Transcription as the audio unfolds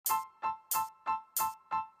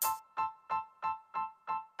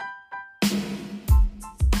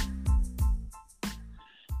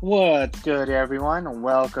What's good, everyone?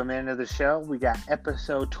 Welcome into the show. We got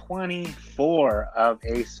episode 24 of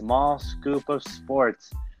A Small Scoop of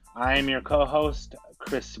Sports. I am your co-host,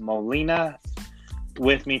 Chris Molina.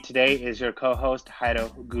 With me today is your co-host,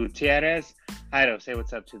 Jairo Gutierrez. Jairo, say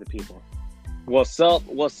what's up to the people. What's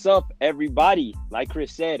up, everybody? Like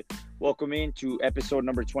Chris said, welcome into episode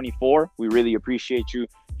number 24. We really appreciate you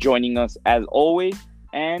joining us as always.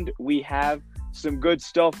 And we have some good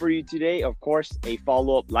stuff for you today. Of course, a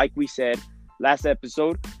follow-up, like we said last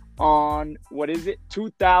episode, on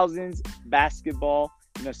 2000's basketball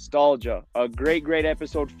nostalgia. A great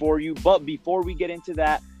episode for you. But before we get into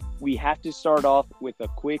that, we have to start off with a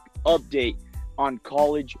quick update on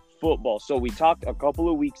college football. So we talked a couple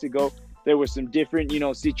of weeks ago. There was some different,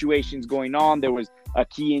 situations going on. There was a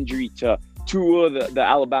key injury to Tua, the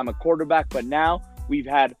Alabama quarterback. But now we've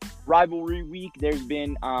had rivalry week. There's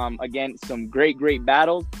been, again, some great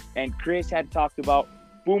battles. And Chris had talked about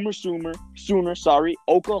Sooner,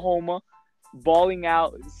 Oklahoma balling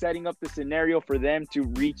out, setting up the scenario for them to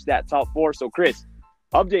reach that top four. So, Chris,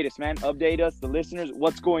 update us, man. Update us, the listeners.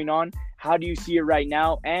 What's going on? How do you see it right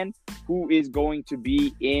now? And who is going to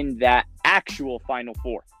be in that actual Final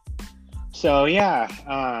Four? So,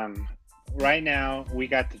 right now we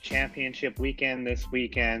got the championship weekend this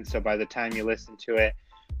weekend. So by the time you listen to it,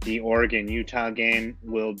 the Oregon-Utah game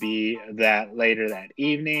will be later that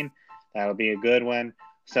evening. That'll be a good one.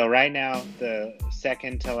 So right now, the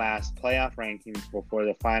second to last playoff rankings before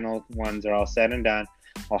the final ones are all said and done.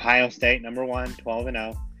 Ohio State, number 1,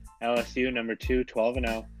 12-0. LSU, number 2,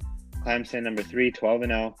 12-0. Clemson, number 3,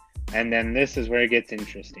 12-0. And then this is where it gets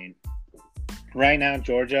interesting. Right now,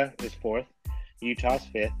 Georgia is 4th. Utah's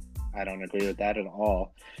 5th. I don't agree with that at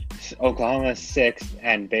all. Oklahoma's 6th.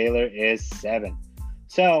 And Baylor is 7th.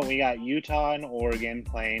 So we got Utah and Oregon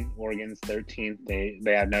playing. Oregon's 13th.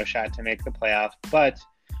 They have no shot to make the playoff. But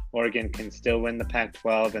Oregon can still win the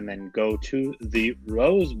Pac-12 and then go to the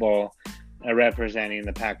Rose Bowl representing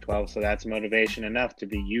the Pac-12. So that's motivation enough to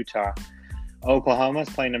beat Utah. Oklahoma's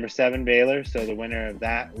playing number 7 Baylor. So the winner of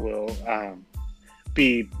that will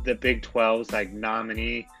be the Big 12's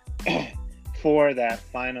nominee for that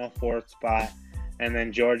final 4th spot. And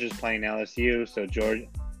then Georgia's playing LSU. So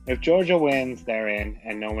if Georgia wins, they're in,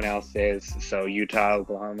 and no one else is. So Utah,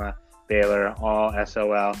 Oklahoma, Baylor, all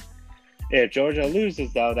SOL. If Georgia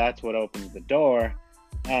loses, though, that's what opens the door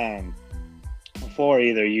for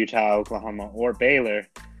either Utah, Oklahoma, or Baylor.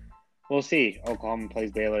 We'll see. Oklahoma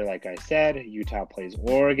plays Baylor, like I said. Utah plays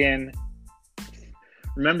Oregon.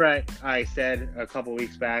 Remember I said a couple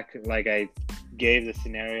weeks back, I gave the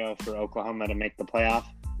scenario for Oklahoma to make the playoff?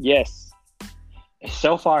 Yes.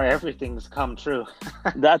 So far, everything's come true.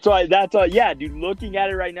 That's why, yeah, dude, looking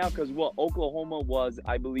at it right now, because Oklahoma was,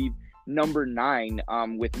 I believe, number 9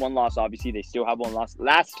 with 1 loss. Obviously, they still have 1 loss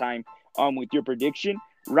last time with your prediction.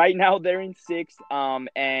 Right now, they're in 6th.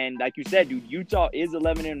 And like you said, dude, Utah is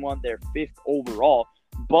 11-1. They're 5th overall.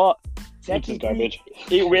 But technically,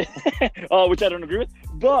 which I don't agree with.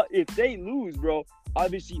 But if they lose, bro,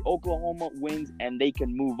 obviously Oklahoma wins and they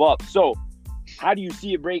can move up. So how do you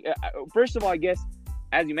see it break? First of all, I guess,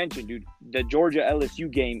 as you mentioned, dude, the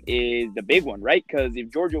Georgia-LSU game is the big one, right? Because if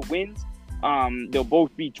Georgia wins, they'll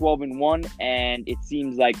both be 12-1, and it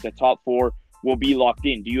seems like the top 4 will be locked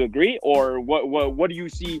in. Do you agree? Or what do you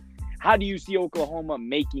see? How do you see Oklahoma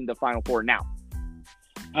making the Final Four now?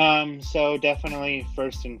 So definitely,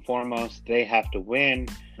 first and foremost, they have to win.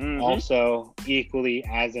 Mm-hmm. Also, equally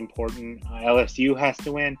as important, LSU has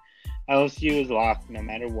to win. LSU is locked no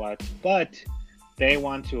matter what, but they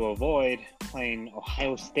want to avoid playing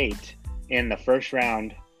Ohio State in the first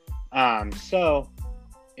round. So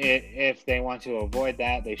if they want to avoid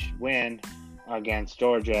that, they should win against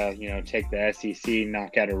Georgia, take the SEC,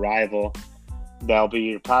 knock out a rival. They'll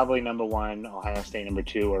be probably number 1, Ohio State number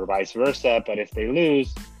 2, or vice versa. But if they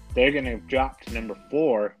lose, they're going to drop to number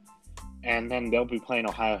 4, and then they'll be playing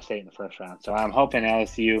Ohio State in the first round. So I'm hoping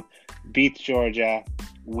LSU beats Georgia.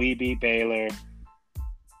 We beat Baylor.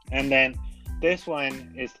 And then this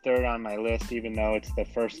one is 3rd on my list, even though it's the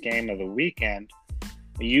first game of the weekend,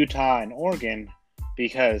 Utah and Oregon,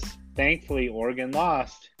 because thankfully Oregon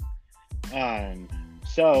lost.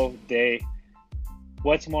 So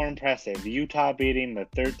what's more impressive, Utah beating the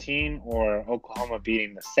 13 or Oklahoma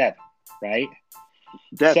beating the 7, right?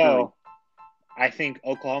 Definitely. So I think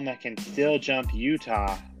Oklahoma can still jump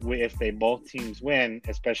Utah if both teams win,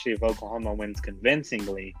 especially if Oklahoma wins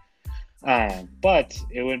convincingly. But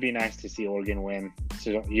it would be nice to see Oregon win,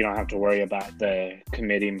 so you don't have to worry about the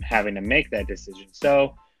committee having to make that decision.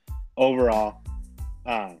 So overall,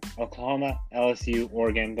 Oklahoma, LSU,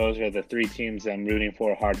 Oregon. Those are the three teams I'm rooting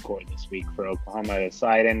for hardcore this week for Oklahoma to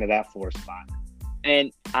slide into that 4th spot.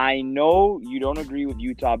 And I know you don't agree with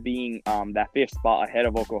Utah being that 5th spot ahead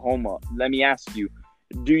of Oklahoma. Let me ask you,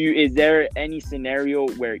 is there any scenario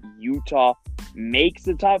where Utah makes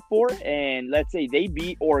the top 4 and let's say they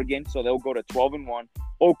beat Oregon, so they'll go to 12-1.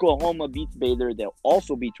 Oklahoma beats Baylor, they'll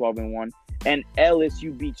also be 12-1, and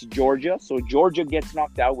LSU beats Georgia, so Georgia gets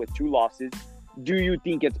knocked out with 2 losses. Do you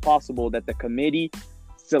think it's possible that the committee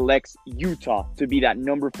selects Utah to be that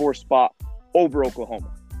number 4 spot over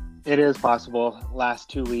Oklahoma? It is possible. Last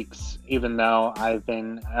 2 weeks, even though I've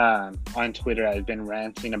been on Twitter, I've been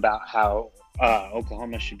ranting about how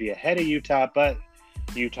Oklahoma should be ahead of Utah, but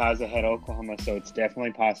Utah's ahead of Oklahoma, so it's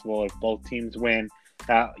definitely possible if both teams win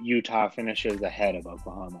that Utah finishes ahead of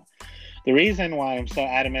Oklahoma. The reason why I'm so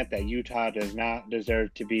adamant that Utah does not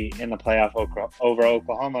deserve to be in the playoff over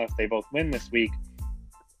Oklahoma if they both win this week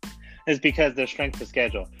is because their strength of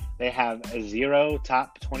schedule. They have 0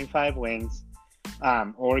 top 25 wins.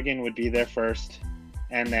 Oregon would be their first.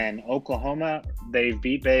 And then Oklahoma, they've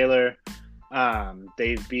beat Baylor.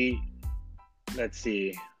 They've beat,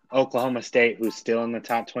 Oklahoma State, who's still in the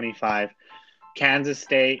top 25. Kansas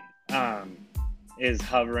State is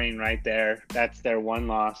hovering right there. That's their one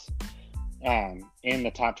loss in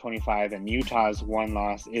the top 25. And Utah's one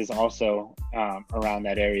loss is also around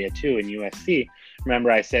that area too in USC.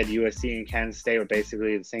 Remember I said USC and Kansas State were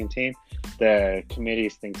basically the same team? The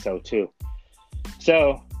committees think so too.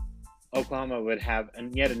 So Oklahoma would have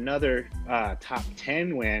yet another top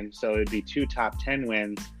 10 win. So it would be 2 top 10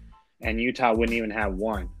 wins. And Utah wouldn't even have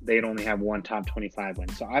 1. They'd only have 1 top 25 win.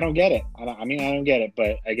 So I don't get it. I don't get it.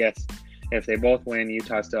 But I guess if they both win,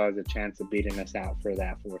 Utah still has a chance of beating us out for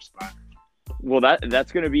that 4th spot. Well,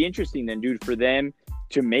 that's going to be interesting then, dude, for them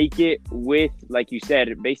to make it with, like you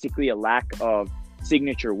said, basically a lack of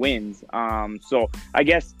signature wins. So I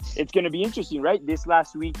guess it's going to be interesting, right? This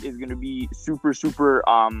last week is going to be super, super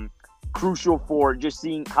crucial for just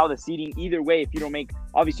seeing how the seeding, either way, if you don't make,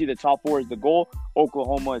 obviously the top 4 is the goal.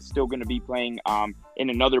 Oklahoma is still going to be playing in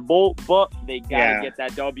another bowl, but they got to get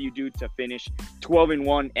that W, dude, to finish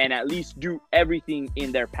 12-1 and at least do everything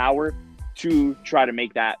in their power to try to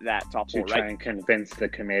make that top 4, right? To try and convince the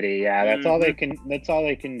committee. Yeah, that's all they can. That's all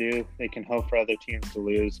they can do. They can hope for other teams to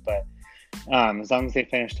lose, but as long as they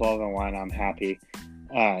finish 12-1, I'm happy.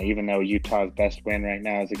 Even though Utah's best win right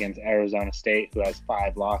now is against Arizona State, who has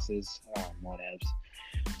 5 losses. Whatevs.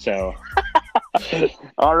 So,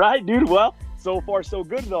 all right, dude. Well, so far so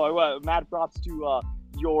good though. Mad props to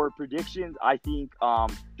your predictions. I think,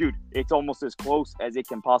 dude, it's almost as close as it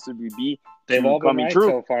can possibly be. They've all been right true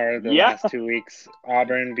so far the last 2 weeks.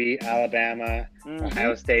 Auburn beat Alabama.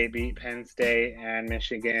 Ohio State beat Penn State and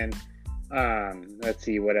Michigan. Let's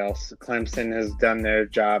see what else. Clemson has done their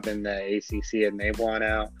job in the ACC and they've won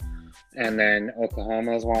out. And then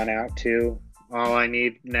Oklahoma's won out too. All I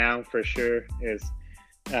need now for sure is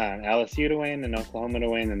LSU to win and Oklahoma to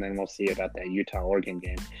win, and then we'll see about that Utah-Oregon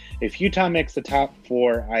game. If Utah makes the top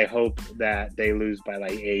 4, I hope that they lose by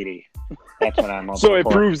like 80. That's what I'm hoping So it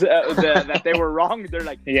for. proves that they were wrong. They're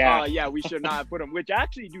like, yeah, we should not put them. Which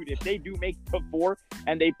actually, dude, if they do make the 4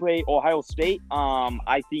 and they play Ohio State,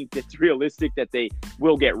 I think it's realistic that they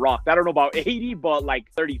will get rocked. I don't know about 80, but like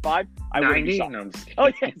 35. 90? No, I'm just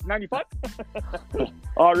kidding. yeah, it's 95.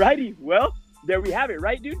 All righty. Well, there we have it,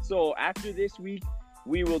 right, dude? So after this week,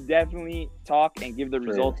 we will definitely talk and give the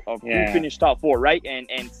results of who finished top 4, right?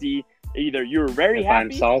 And see either you're very happy,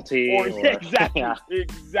 I'm salty, or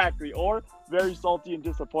exactly, or very salty and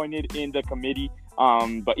disappointed in the committee.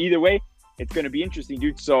 But either way, it's going to be interesting,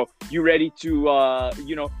 dude. So you ready to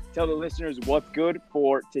tell the listeners what's good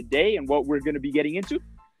for today and what we're going to be getting into?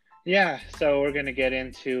 Yeah, so we're going to get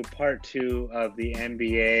into part 2 of the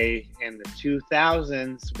NBA in the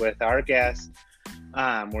 2000s with our guest.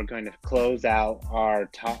 We're going to close out our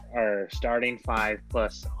starting 5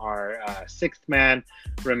 plus our 6th man.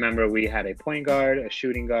 Remember, we had a point guard, a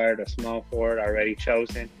shooting guard, a small forward already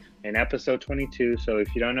chosen in episode 22. So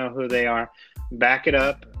if you don't know who they are, back it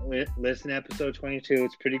up. Listen to episode 22.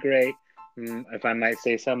 It's pretty great. If I might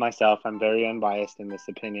say so myself, I'm very unbiased in this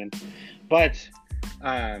opinion. But go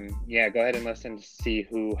ahead and listen to see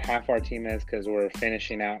who half our team is, because we're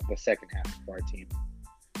finishing out the second half of our team.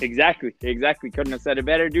 Exactly. Couldn't have said it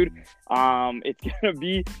better, dude. It's gonna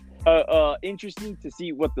be interesting to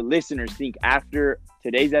see what the listeners think after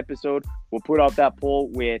today's episode. We'll put out that poll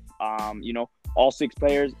with all 6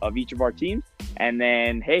 players of each of our teams, and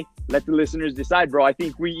then hey, let the listeners decide, bro. I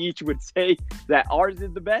think we each would say that ours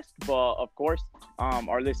is the best, but of course,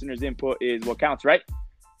 our listeners' input is what counts, right?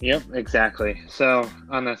 Yep, exactly. So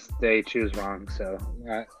on this, they choose wrong. So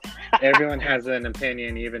everyone has an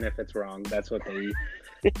opinion, even if it's wrong. That's what they eat.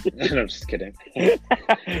 I'm just kidding.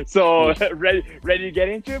 So ready to get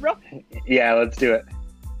into it, bro? Yeah, let's do it.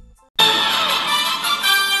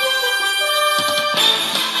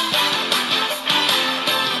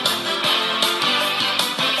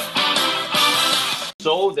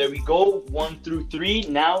 So there we go, 1 through 3.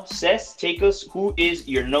 Now, Ces, take us. Who is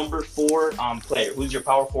your number 4 player? Who's your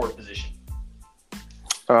power forward position?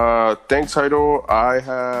 Thanks, Jairo. I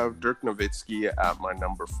have Dirk Nowitzki at my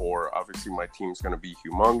number 4. Obviously, my team's going to be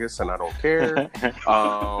humongous, and I don't care.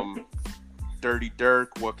 Dirty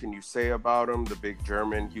Dirk, what can you say about him? The big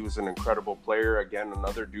German, he was an incredible player. Again,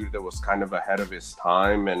 another dude that was kind of ahead of his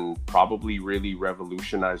time and probably really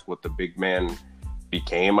revolutionized what the big man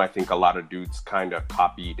became. I think a lot of dudes kind of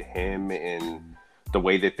copied him in the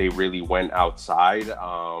way that they really went outside.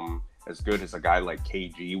 As good as a guy like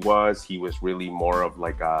KG was, he was really more of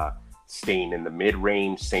like a staying in the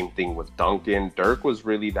mid-range. Same thing with Duncan. Dirk was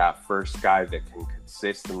really that first guy that can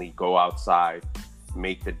consistently go outside,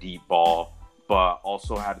 make the deep ball, but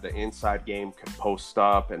also had the inside game, could post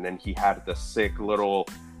up, and then he had the sick little,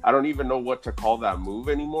 I don't even know what to call that move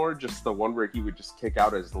anymore, just the one where he would just kick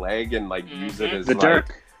out his leg and like use it as the like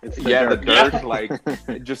Dirk. the Dirk, like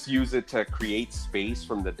just use it to create space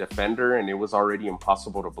from the defender, and it was already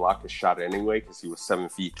impossible to block his shot anyway because he was 7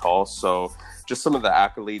 feet tall. So just some of the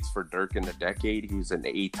accolades for Dirk in the decade. He was an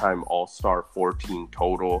 8-time All-Star, 14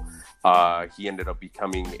 total. He ended up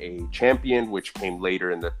becoming a champion, which came later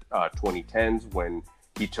in the 2010s when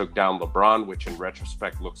he took down LeBron, which in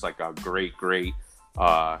retrospect looks like a great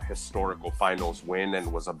historical finals win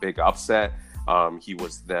and was a big upset. He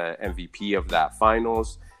was the MVP of that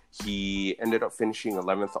finals. He ended up finishing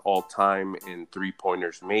 11th all-time in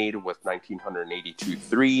three-pointers made with 1,982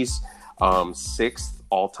 threes, 6th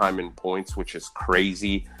all-time in points, which is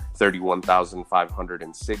crazy,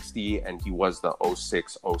 31,560, and he was the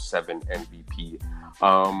 06-07 MVP.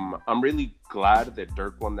 I'm really glad that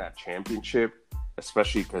Dirk won that championship,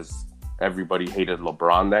 especially because everybody hated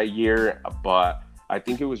LeBron that year, but I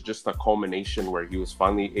think it was just a culmination where he was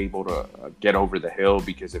finally able to get over the hill,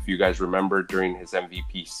 because if you guys remember during his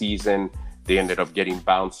MVP season, they ended up getting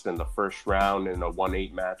bounced in the first round in a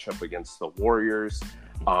 1-8 matchup against the Warriors.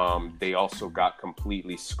 They also got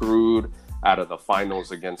completely screwed out of the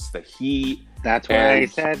finals against the Heat. That's why I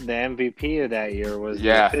said the MVP of that year was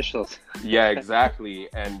the officials. Yeah, exactly.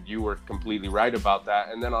 And you were completely right about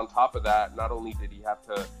that. And then on top of that, not only did he have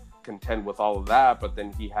to contend with all of that, but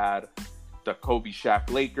then he had the Kobe Shaq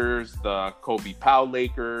Lakers, the Kobe Powell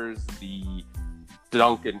Lakers, the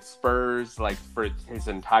Duncan Spurs, like for his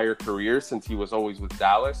entire career since he was always with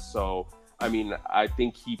Dallas. So, I mean, I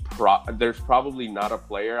think there's probably not a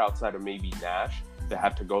player outside of maybe Nash that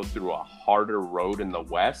had to go through a harder road in the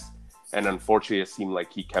West. And unfortunately, it seemed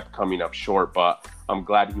like he kept coming up short, but I'm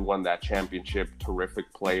glad he won that championship.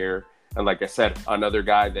 Terrific player. And like I said, another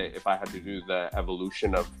guy that if I had to do the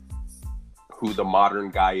evolution of who the modern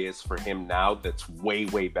guy is for him now that's way,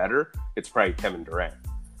 way better, it's probably Kevin Durant.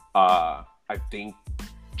 I think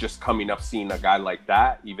just coming up seeing a guy like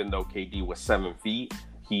that, even though KD was 7 feet,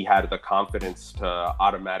 he had the confidence to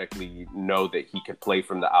automatically know that he could play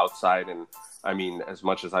from the outside. And I mean, as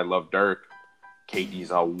much as I love Dirk,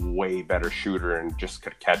 KD's a way better shooter and just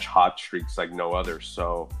could catch hot streaks like no other.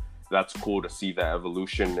 So that's cool to see the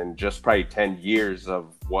evolution in just probably 10 years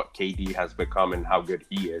of what KD has become and how good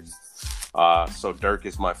he is. So Dirk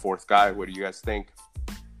is my fourth guy. What do you guys think?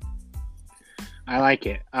 I like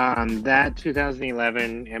it. That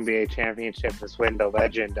 2011 NBA championship is when the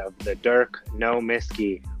legend of the Dirk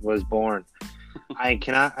Nowitzki was born. I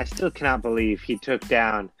still cannot believe he took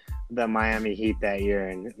down the Miami Heat that year.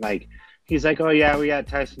 And like, he's like, oh yeah, we got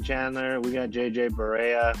Tyson Chandler, we got JJ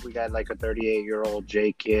Barea, we got like a 38-year-old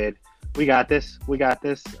J Kid. We got this.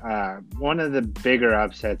 One of the bigger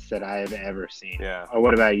upsets that I have ever seen. Yeah. Or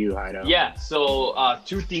what about you, Jairo? Yeah, so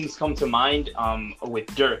two things come to mind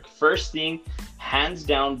with Dirk. First thing, hands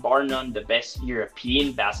down, bar none, the best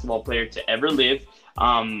European basketball player to ever live.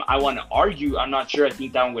 I want to argue, I'm not sure, I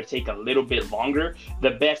think that one would take a little bit longer.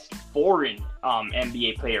 The best foreign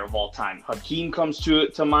NBA player of all time. Hakeem comes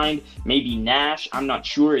to mind, maybe Nash, I'm not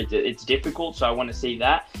sure, it's difficult, so I want to say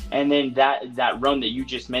that. And then that run that you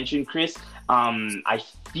just mentioned, Chris, I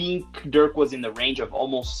think Dirk was in the range of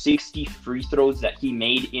almost 60 free throws that he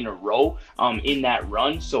made in a row in that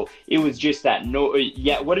run. So it was just that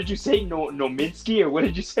what did you say? Nowitzki, or what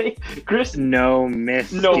did you say, Chris?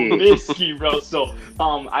 Nowitzki, bro. So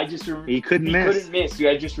I just remember he couldn't miss.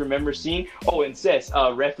 I just remember seeing. Oh, and Cess,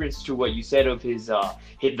 reference to what you said of his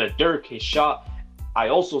the Dirk, his shot. I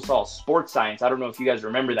also saw Sports Science. I don't know if you guys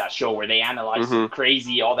remember that show where they analyzed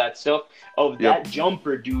crazy, all that stuff of that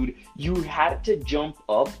jumper, dude. You had to jump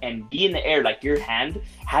up and be in the air. Like your hand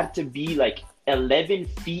had to be like 11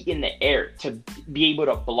 feet in the air to be able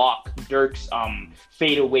to block Dirk's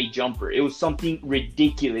fadeaway jumper. It was something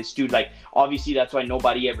ridiculous, dude. Like, obviously, that's why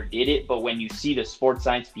nobody ever did it. But when you see the sports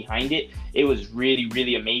science behind it, it was really,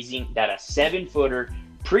 really amazing that a 7-footer,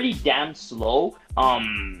 pretty damn slow,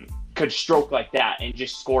 could stroke like that and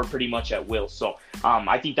just score pretty much at will. So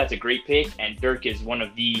I think that's a great pick. And Dirk is one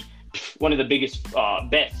of the biggest,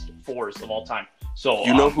 best fours of all time. So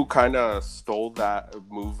you know who kind of stole that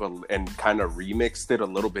move and kind of remixed it a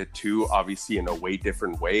little bit too, obviously in a way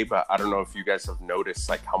different way, but I don't know if you guys have noticed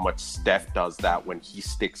like how much Steph does that when he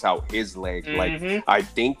sticks out his leg. Like I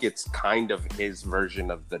think it's kind of his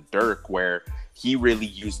version of the Dirk where he really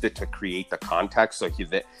used it to create the contact. So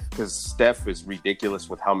because Steph is ridiculous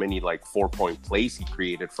with how many like 4-point plays he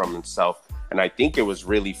created from himself, and I think it was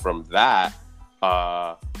really from that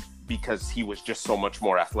because he was just so much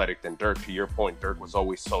more athletic than Dirk. To your point, Dirk was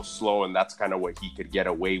always so slow, and that's kind of what he could get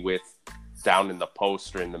away with down in the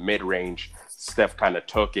post or in the mid-range. Steph kind of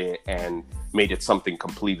took it and made it something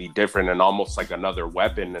completely different and almost like another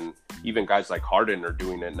weapon. And even guys like Harden are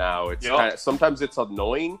doing it now. It's sometimes it's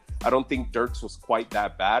annoying. I don't think Dirk's was quite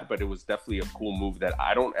that bad, but it was definitely a cool move that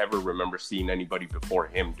I don't ever remember seeing anybody before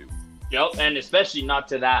him do. Yep, and especially not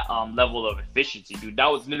to that level of efficiency, dude. That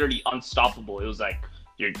was literally unstoppable. It was like,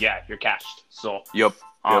 you're cashed. So yep.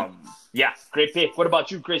 Yeah, great pick. What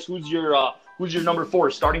about you, Chris? Who's your number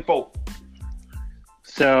 4 starting foe?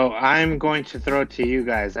 So I'm going to throw it to you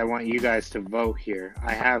guys. I want you guys to vote here.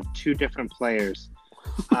 I have 2 different players.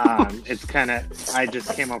 It's kind of, I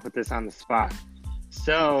just came up with this on the spot.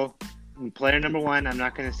 So player number 1, I'm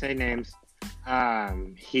not going to say names.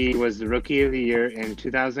 He was the Rookie of the Year in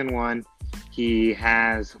 2001. He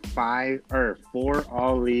has 4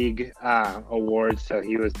 All-League awards. So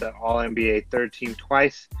he was the All-NBA third team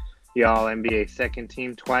twice, the All-NBA second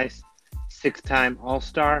team twice, 6-time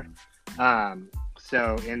All-Star.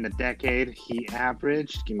 So in the decade, he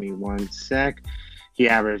averaged, give me one sec, he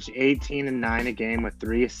averaged 18 and 9 a game with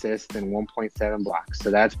 3 assists and 1.7 blocks. So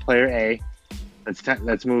that's player A.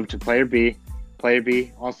 Let's move to player B. Player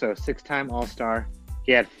B, also 6-time All-Star.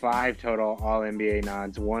 He had 5 total All-NBA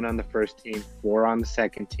nods, 1 on the first team, 4 on the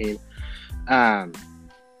second team. And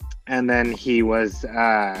then he was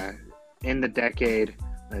in the decade,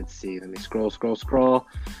 let's see, let me scroll.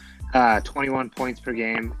 21 points per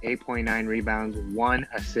game, 8.9 rebounds, 1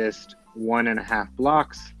 assist, 1.5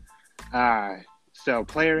 blocks. So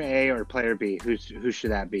player A or player B, who should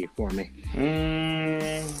that be for me?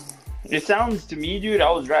 It sounds to me, dude, I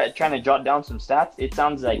was trying to jot down some stats. It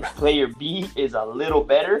sounds like player B is a little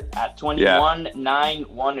better at 21, 9,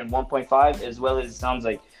 1, and 1.5, as well as it sounds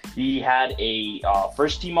like he had a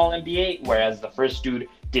first-team All-NBA, whereas the first dude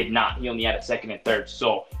did not. He only had a second and third.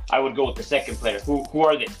 So I would go with the second player. Who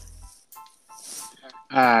are they?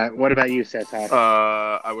 What about you, Cesar?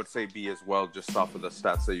 I would say B as well, just off of the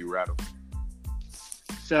stats that you rattled.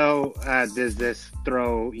 So does this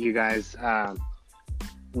throw you guys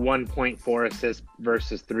 1.4 assists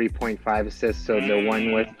versus 3.5 assists? So the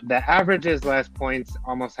one with the averages less points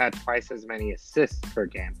almost had twice as many assists per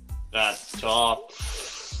game. That's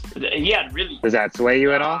tough. Yeah, really. Does that sway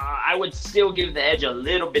you at all? I would still give the edge a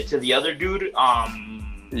little bit to the other dude.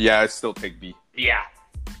 Yeah, I'd still take B. Yeah.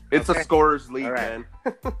 It's a scorer's league, right,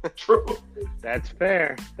 man. True. That's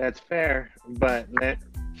fair. But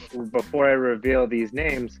before I reveal these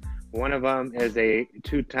names, one of them is a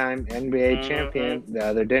 2-time NBA champion. The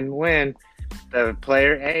other didn't win. The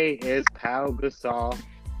player A is Pau Gasol.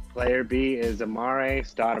 Player B is Amare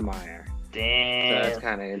Stoudemire. Damn. So that's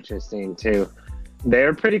kind of interesting, too.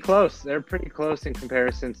 They're pretty close. In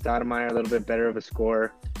comparison. Stoudemire a little bit better of a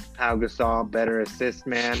scorer. Pau Gasol, better assist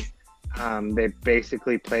man. They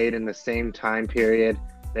basically played in the same time period.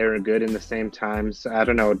 They were good in the same time. So I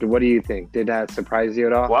don't know. What do you think? Did that surprise you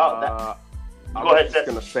at all? Wow. I was just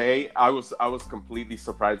gonna say I was completely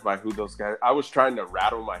surprised by who those guys. I was trying to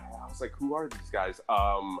rattle my head. I was like, who are these guys?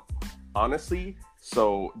 Honestly,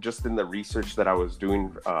 so just in the research that I was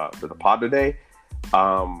doing for the pod today,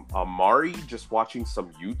 Amari, just watching some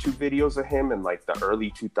YouTube videos of him in like the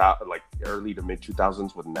early to mid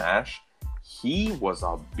 2000s with Nash. He was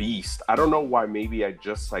a beast. I don't know why. Maybe I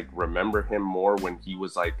just like remember him more when he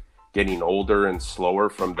was like getting older and slower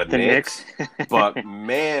from the Knicks. But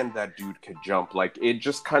man, that dude could jump. Like it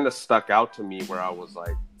just kind of stuck out to me where I was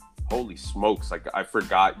like, holy smokes. Like I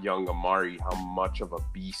forgot young Amari, how much of a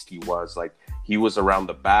beast he was. Like he was around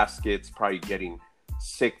the baskets, probably getting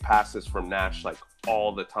sick passes from Nash like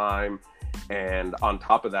all the time. And on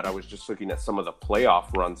top of that, I was just looking at some of the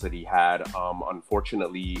playoff runs that he had.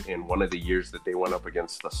 Unfortunately, in one of the years that they went up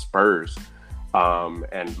against the Spurs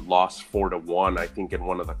and lost 4-1, I think in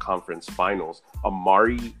one of the conference finals,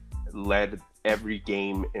 Amari led every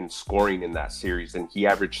game in scoring in that series, and he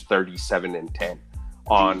averaged 37 and 10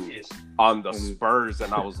 on the Spurs.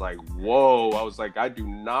 And I was like, whoa. I was like, I do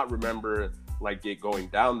not remember like it going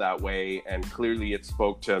down that way. And clearly it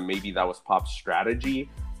spoke to maybe that was Pop's strategy.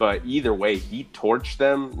 But either way, he torched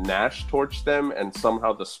them, Nash torched them, and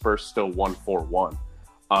somehow the Spurs still won 4-1.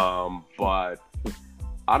 But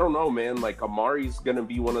I don't know, man. Like, Amari's going to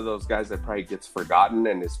be one of those guys that probably gets forgotten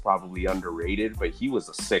and is probably underrated, but he was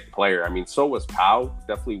a sick player. I mean, so was Pau,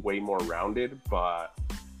 definitely way more rounded, but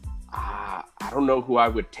I don't know who I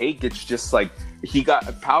would take. It's just like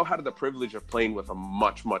Pau had the privilege of playing with a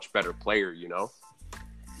much, much better player, you know?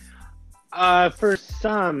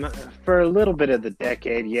 For a little bit of the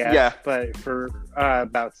decade, yes. Yeah. But for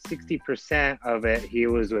about 60% of it, he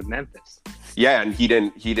was with Memphis. Yeah, and he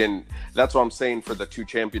didn't. That's what I'm saying. For the 2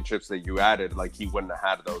 championships that you added, like, he wouldn't have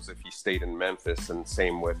had those if he stayed in Memphis. And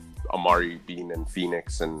same with Amari being in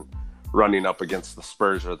Phoenix and running up against the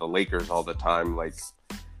Spurs or the Lakers all the time. Like,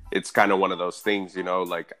 it's kind of one of those things, you know.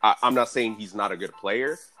 Like, I'm not saying he's not a good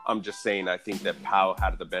player. I'm just saying I think that Pau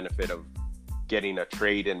had the benefit of getting a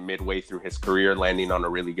trade in midway through his career, landing on a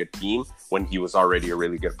really good team when he was already a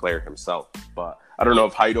really good player himself. But I don't know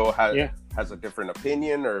if Jairo has a different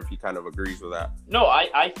opinion or if he kind of agrees with that. No,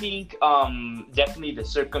 I think definitely the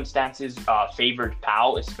circumstances favored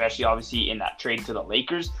Pau, especially obviously in that trade to the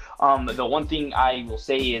Lakers. The one thing I will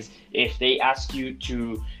say is if they ask you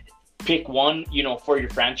to pick one, you know, for your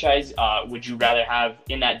franchise, would you rather have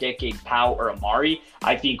in that decade Pau or Amari?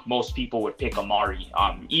 I think most people would pick Amari.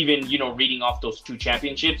 Even, you know, reading off those 2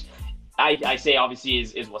 championships, I say obviously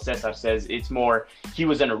is what Cesar says. It's more he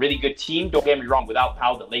was in a really good team. Don't get me wrong, without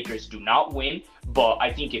Pau, the Lakers do not win. But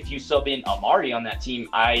I think if you sub in Amari on that team,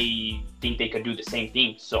 I think they could do the same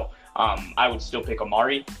thing. So I would still pick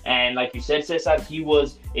Amari. And like you said, Cesar, he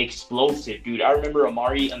was explosive, dude. I remember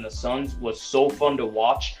Amari and the Suns was so fun to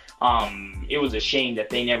watch. It was a shame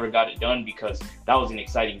that they never got it done because that was an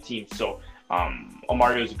exciting team. So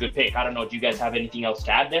Amari was a good pick. I don't know. Do you guys have anything else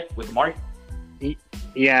to add there with Amari?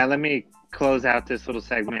 Yeah, let me close out this little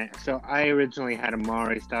segment. So I originally had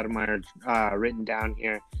Amari Stoudemire written down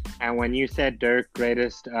here. And when you said Dirk,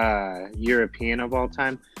 greatest European of all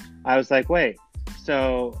time, I was like, wait,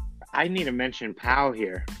 so I need to mention Pau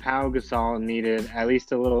here. Pau Gasol needed at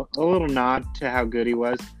least a little nod to how good he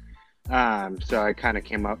was. So I kind of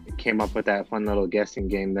came up with that fun little guessing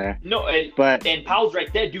game there. No, and Pau's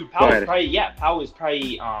right there, dude. Pau is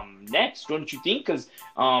probably next, don't you think? Because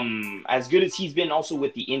as good as he's been also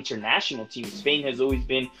with the international team, Spain has always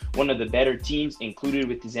been one of the better teams, included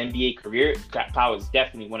with his NBA career. Pau is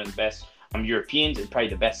definitely one of the best Europeans and probably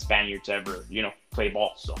the best Spaniard to ever, you know, play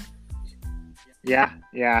ball. So. Yeah,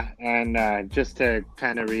 and just to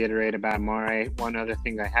kind of reiterate about Amari, one other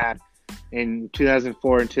thing I had. In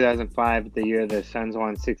 2004 and 2005, the year the Suns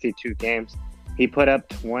won 62 games, he put up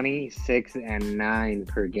 26 and 9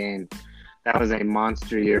 per game. That was a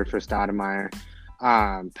monster year for Stoudemire.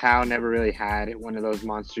 Pau never really had one of those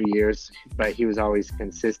monster years, but he was always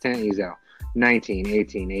consistent. He's out 19,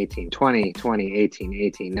 18, 18, 20, 20, 18,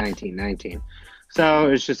 18, 19, 19. So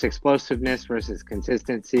it's just explosiveness versus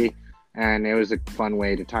consistency. And it was a fun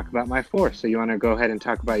way to talk about my 4. So you want to go ahead and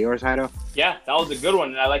talk about yours, Jairo? Yeah, that was a good one.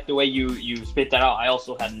 And I like the way you spit that out. I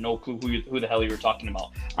also had no clue who the hell you were talking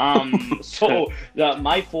about.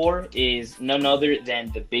 My 4 is none other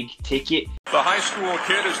than the big ticket. The high school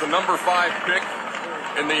kid is the number 5 pick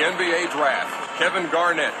in the NBA draft. Kevin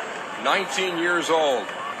Garnett, 19 years old.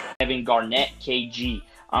 Kevin Garnett, KG.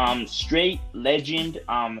 Straight legend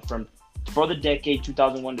for the decade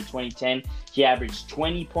 2001 to 2010, he averaged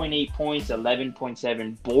 20.8 points,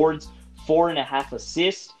 11.7 boards, 4.5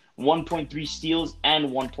 assists, 1.3 steals, and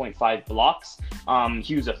 1.5 blocks.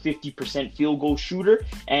 He was a 50% field goal shooter,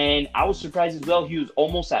 and I was surprised as well. He was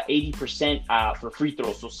almost at 80% for free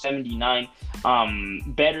throws, so 79,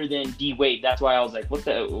 better than D Wade. That's why I was like,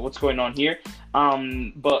 what's going on here?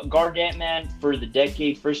 But Garnett, man, for the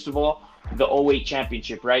decade, first of all, the 08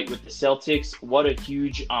 championship, right, with the Celtics. What a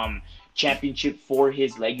huge championship for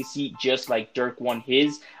his legacy, just like Dirk won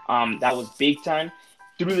his. That was big time.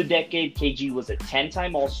 Through the decade, KG was a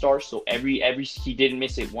 10-time All-Star, so he didn't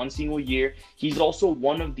miss it one single year. He's also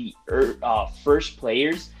one of the first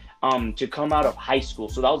players to come out of high school.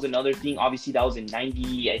 So that was another thing. Obviously, that was in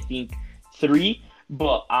 93.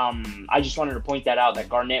 But I just wanted to point that out, that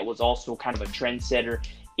Garnett was also kind of a trendsetter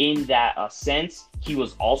in that sense. He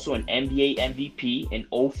was also an NBA MVP in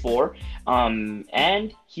 2004,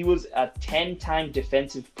 and he was a 10-time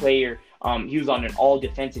defensive player. He was on an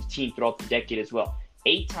all-defensive team throughout the decade as well.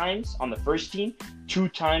 8 times on the first team, 2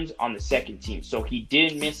 times on the second team. So he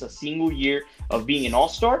didn't miss a single year of being an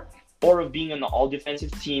all-star or of being on the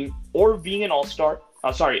all-defensive team or of being an all-star.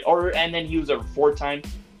 And then he was a 4-time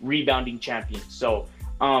rebounding champion. So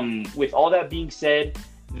with all that being said,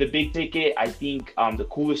 the big ticket, I think the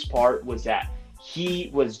coolest part was that he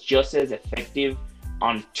was just as effective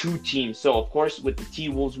on 2 teams. So, of course, with the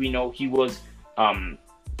T-Wolves, we know he was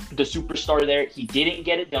the superstar there. He didn't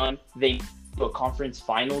get it done. They went to a conference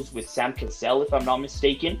finals with Sam Cassell, if I'm not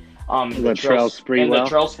mistaken. Latrell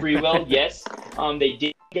Sprewell, yes. They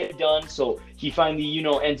did get it done. So he finally,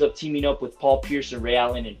 ends up teaming up with Paul Pierce and Ray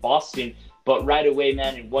Allen in Boston. But right away,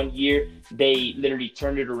 man, in 1 year, they literally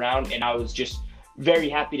turned it around. And I was just very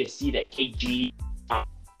happy to see that KG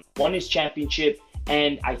won his championship.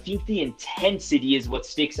 And I think the intensity is what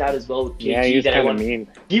sticks out as well with KG. Yeah, he was kind of mean.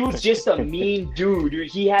 He was just a mean dude.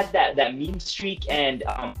 He had that mean streak, and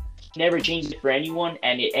never changed it for anyone,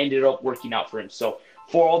 and it ended up working out for him. So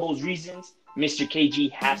for all those reasons, Mr.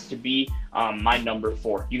 KG has to be my number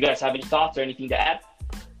 4. You guys have any thoughts or anything to add?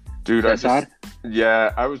 Dude, I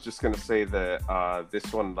was just going to say that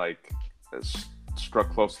this one,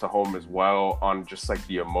 struck close to home as well on just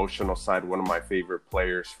the emotional side. One of my favorite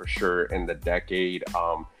players for sure in the decade.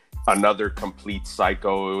 Another complete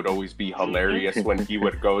psycho. It would always be hilarious when he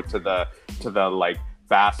would go to the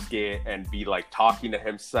basket and be talking to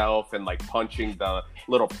himself and punching the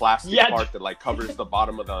little plastic part that covers the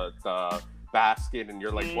bottom of the basket, and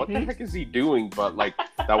you're what the heck is he doing? But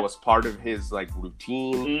that was part of his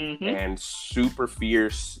routine, and super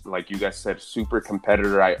fierce, like you guys said, super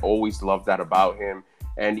competitor. I always loved that about him.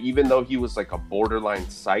 And even though he was a borderline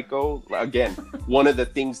psycho, again, one of the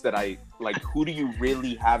things that I who do you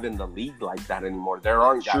really have in the league like that anymore? There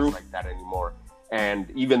aren't guys like that anymore.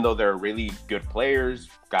 And even though they're really good players,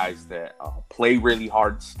 guys that play really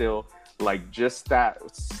hard still, just that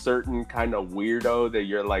certain kind of weirdo that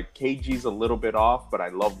you're KG's a little bit off, but I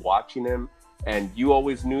love watching him. And you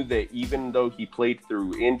always knew that even though he played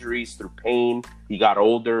through injuries, through pain, he got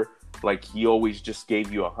older, he always just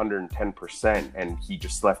gave you 110%, and he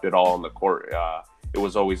just left it all on the court. It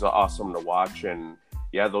was always awesome to watch. And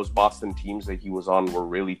yeah, those Boston teams that he was on were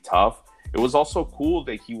really tough. It was also cool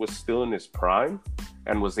that he was still in his prime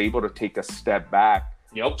and was able to take a step back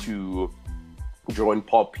to join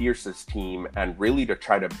Paul Pierce's team and really to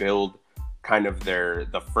try to build kind of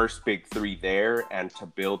the first big 3 there, and to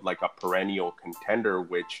build a perennial contender,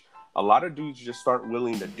 which a lot of dudes just aren't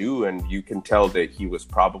willing to do. And you can tell that he was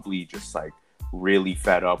probably just really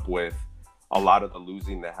fed up with a lot of the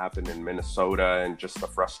losing that happened in Minnesota and just the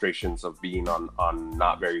frustrations of being on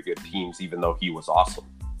not very good teams, even though he was awesome.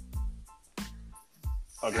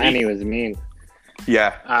 Agreed. And he was mean.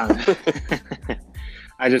 Yeah.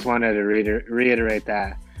 I just wanted to reiterate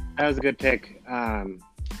that. That was a good pick.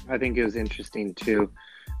 I think it was interesting, too,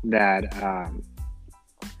 that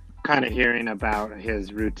kind of hearing about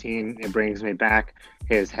his routine, it brings me back.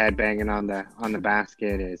 His head banging on the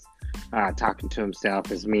basket, his talking to himself,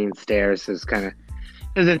 his mean stares is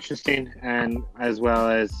interesting, and as well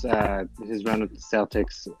as his run with the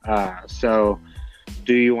Celtics. So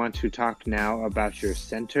do you want to talk now about your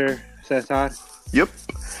center, Cesar? Yep.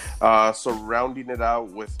 So rounding it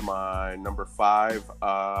out with my number 5,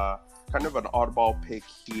 kind of an oddball pick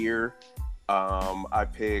here. I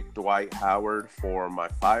picked Dwight Howard for my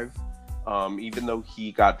 5. Even though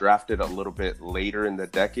he got drafted a little bit later in the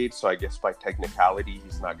decade, so I guess by technicality,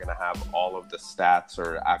 he's not going to have all of the stats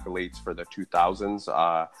or accolades for the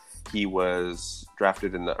 2000s. He was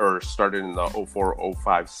drafted started in the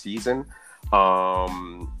 04-05 season.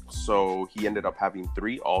 So he ended up having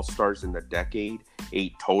 3 All-Stars in the decade,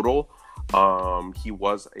 8 total. He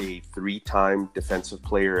was a 3-time Defensive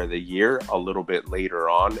Player of the Year a little bit later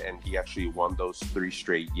on, and he actually won those 3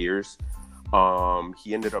 straight years.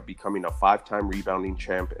 He ended up becoming a 5-time rebounding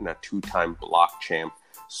champ and a 2-time block champ.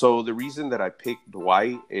 So the reason that I picked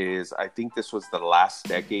Dwight is I think this was the last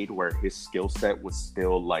decade where his skill set was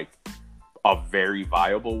still a very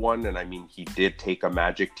viable one. And I mean, he did take a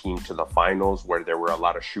Magic team to the finals where there were a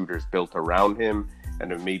lot of shooters built around him,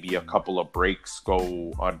 and if maybe a couple of breaks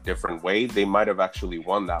go a different way, they might have actually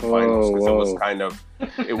won that finals, because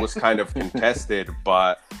it was kind of contested.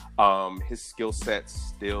 But his skill set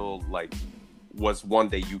still was one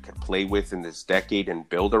that you could play with in this decade and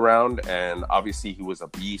build around. And obviously he was a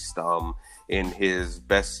beast. In his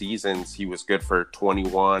best seasons, he was good for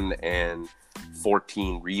 21 and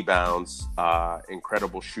 14 rebounds,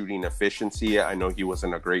 incredible shooting efficiency. I know he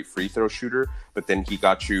wasn't a great free throw shooter, but then he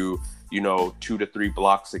got you, 2 to 3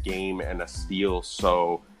 blocks a game and a steal.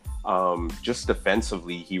 So just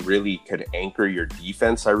defensively, he really could anchor your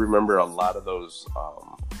defense. I remember a lot of those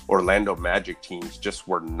Orlando Magic teams just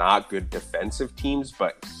were not good defensive teams,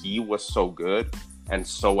 but he was so good and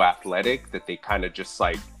so athletic that they kind of just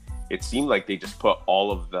it seemed like they just put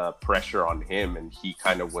all of the pressure on him, and he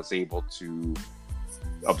kind of was able to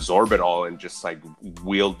absorb it all and just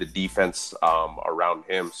wield the defense around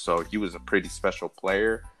him. So he was a pretty special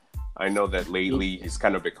player. I know that lately he's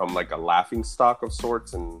kind of become like a laughing stock of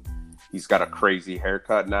sorts, and he's got a crazy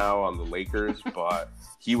haircut now on the Lakers, but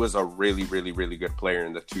he was a really, really, really good player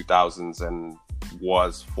in the 2000s and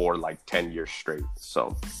was for 10 years straight.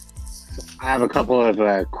 So I have a couple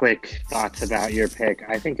of quick thoughts about your pick.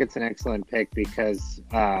 I think it's an excellent pick because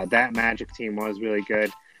that Magic team was really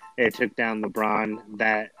good. It took down LeBron.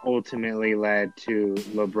 That ultimately led to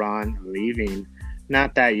LeBron leaving.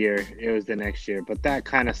 Not that year. It was the next year. But that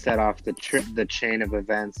kind of set off the chain of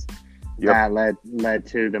events that led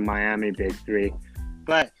to the Miami Big Three.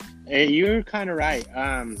 But you're kind of right.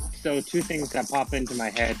 So two things that pop into my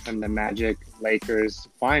head from the Magic-Lakers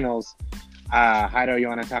finals. Jairo, you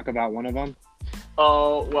want to talk about one of them?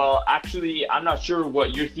 Well, actually, I'm not sure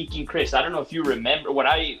what you're thinking, Chris. I don't know if you remember what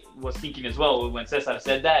I was thinking as well when Cesar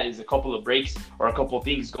said that is a couple of breaks or a couple of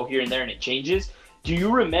things go here and there and it changes. Do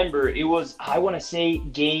you remember it was, I want to say,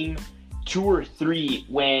 game 2 or 3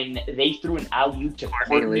 when they threw an alley-oop to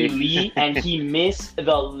Courtney Lee and he missed the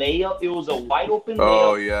layup. It was a wide open layup.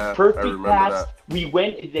 Oh, yeah. Perfect pass.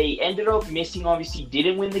 That. They ended up missing, obviously,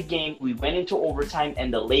 didn't win the game. We went into overtime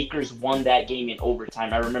and the Lakers won that game in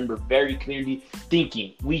overtime. I remember very clearly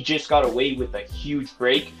thinking, we just got away with a huge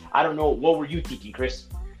break. I don't know. What were you thinking, Chris?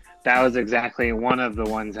 That was exactly one of the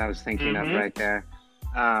ones I was thinking of right there.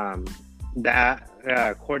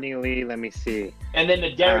 Courtney Lee, let me see. And then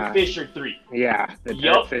the Derek Fisher 3. Yeah, the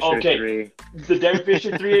Derek Fisher 3. The Derek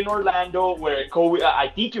Fisher 3 in Orlando where Kobe, I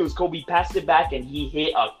think it was Kobe passed it back and he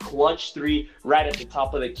hit a clutch 3 right at the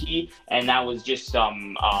top of the key, and that was just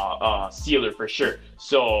sealer for sure.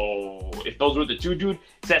 So if those were the two, dude,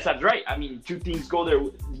 Cesar's right. I mean, two things go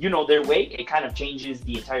their way, it kind of changes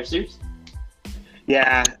the entire series.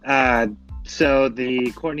 Yeah, so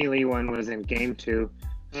the Courtney Lee one was in game 2.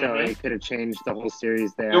 So it could have changed the whole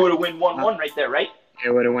series there. It would have went 1-1 right there, right?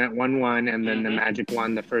 It would have went 1-1, and then the Magic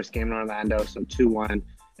won the first game in Orlando, so 2-1,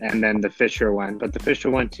 and then the Fisher one. But the Fisher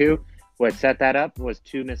one, too, what set that up was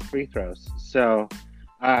 2 missed free throws. So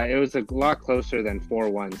it was a lot closer than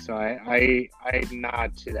 4-1. So I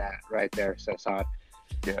nod to that right there, Cesar.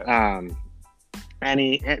 Yeah.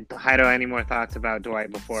 Jairo, any more thoughts about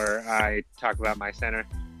Dwight before I talk about my center?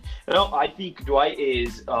 No, I think Dwight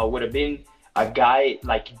would have been a guy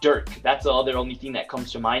like Dirk. That's the other only thing that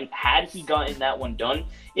comes to mind. Had he gotten that one done,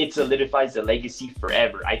 it solidifies the legacy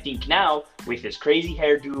forever. I think now, with his crazy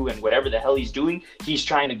hairdo and whatever the hell he's doing, he's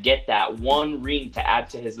trying to get that one ring to add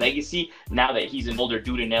to his legacy now that he's an older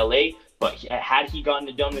dude in LA. But had he gotten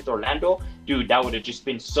it done with Orlando, dude, that would have just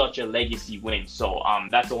been such a legacy win. So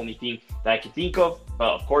that's the only thing that I could think of. But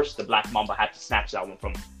of course, the Black Mamba had to snatch that one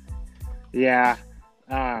from him. Yeah,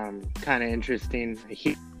 kind of interesting.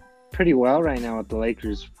 He pretty well right now with the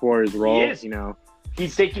Lakers for his role. He is.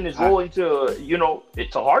 He's taking his role into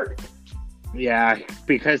it's a heart. Yeah,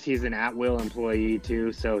 because he's an at-will employee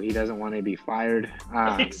too, so he doesn't want to be fired.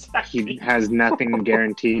 Exactly. He has nothing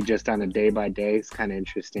guaranteed, just on a day-by-day. It's kind of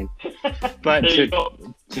interesting. But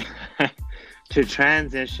to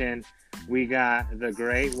transition, we got the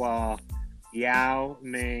Great Wall, Yao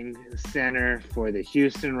Ming, center for the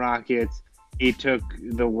Houston Rockets. He took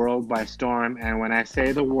the world by storm, and when I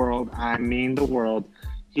say the world, I mean the world.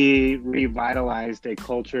 He revitalized a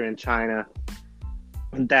culture in China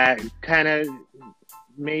that kind of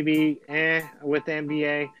maybe with the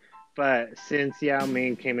NBA, but since Yao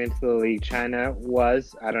Ming came into the league, China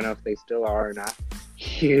was, I don't know if they still are or not,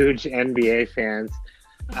 huge NBA fans.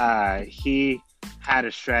 He had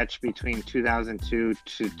a stretch between 2002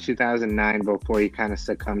 to 2009 before he kind of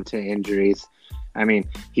succumbed to injuries. I mean,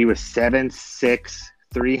 he was 7'6",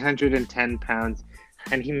 310 pounds,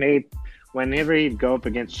 and whenever he'd go up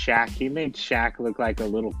against Shaq, he made Shaq look like a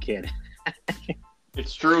little kid.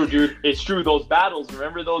 It's true, dude. It's true. Those battles,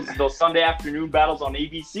 remember those Sunday afternoon battles on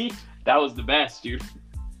ABC? That was the best, dude.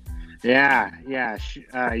 Yeah.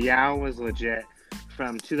 Yao was legit.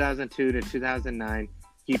 From 2002 to 2009,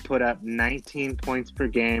 he put up 19 points per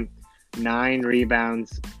game, 9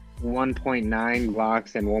 rebounds, 1.9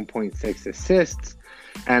 blocks, and 1.6 assists.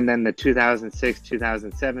 And then the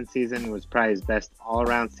 2006-2007 season was probably his best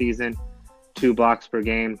all-around season. 2 blocks per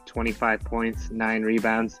game, 25 points, 9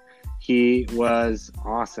 rebounds. He was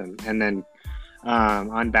awesome. And then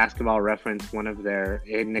on Basketball Reference, one of their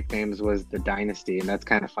nicknames was the Dynasty, and that's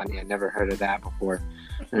kind of funny. I never heard of that before.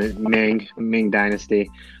 Ming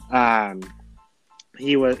Dynasty.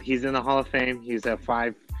 He's in the Hall of Fame. He's a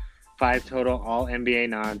five total All NBA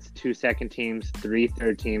nods, 2 second teams, 3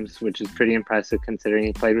 third teams, which is pretty impressive considering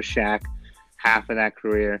he played with Shaq half of that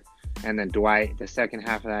career, and then Dwight the second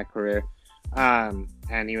half of that career.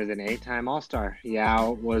 And he was an 8-time All-Star.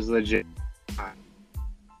 Yao was legit.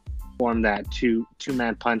 Formed that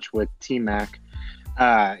two-man punch with T-Mac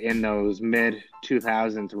in those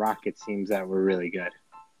mid-2000s Rockets teams that were really good.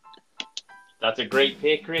 That's a great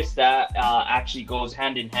pick, Chris. That actually goes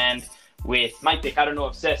hand in hand with my pick. I don't know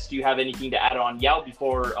if Cesc, do you have anything to add on Yao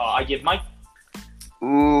before I give Mike?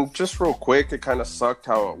 Just real quick, it kind of sucked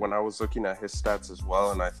how when I was looking at his stats as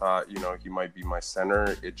well, and I thought, he might be my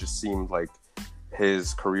center, it just seemed like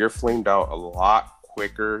his career flamed out a lot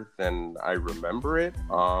quicker than I remember it.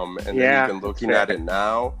 And then even looking at it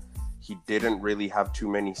now, he didn't really have too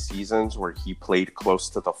many seasons where he played close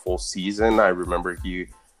to the full season. I remember he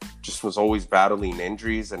just was always battling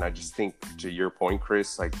injuries, and I just think, to your point,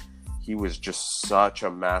 Chris, like, he was just such a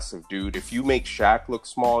massive dude. If you make Shaq look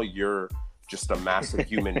small, you're just a massive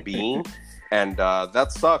human being. And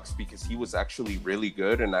that sucks because he was actually really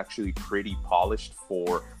good and actually pretty polished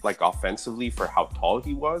for, like, offensively for how tall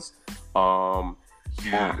he was. I'm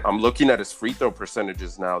looking at his free throw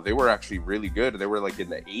percentages now. They were actually really good. They were like in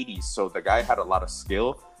the 80s. So the guy had a lot of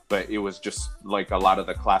skill, but it was just like a lot of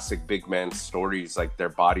the classic big man stories. Like, their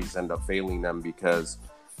bodies end up failing them because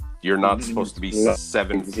you're not supposed to be not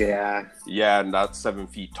 7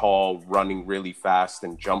 feet tall, running really fast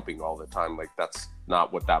and jumping all the time. Like, that's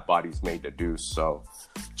not what that body's made to do. So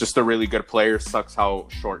just a really good player. Sucks how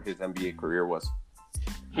short his NBA career was.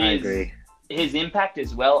 I agree. His impact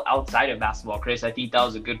as well outside of basketball, Chris, I think that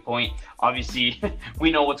was a good point. Obviously,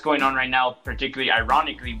 we know what's going on right now, particularly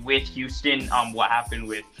ironically with Houston. What happened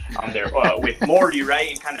with with Morty, right?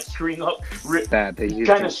 And kind of screwing up,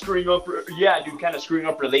 screwing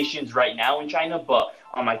up relations right now in China. But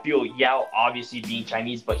I feel Yao, obviously being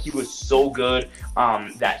Chinese, but he was so good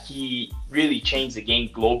that he really changed the game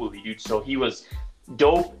globally, dude. So he was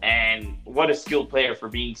dope, and what a skilled player for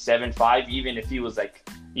being 7'5". Even if he was like,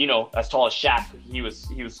 as tall as Shaq, he was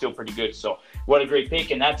still pretty good. So what a great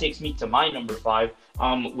pick. And that takes me to my number 5,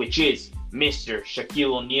 which is Mr.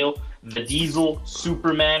 Shaquille O'Neal, the Diesel,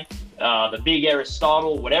 Superman, the Big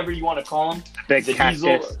Aristotle, whatever you want to call him. Big the Cactus.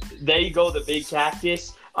 Diesel, there you go, the Big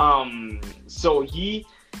Cactus. So he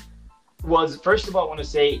was, first of all, I want to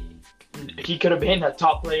say, he could have been a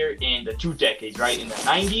top player in the 2 decades, right? In the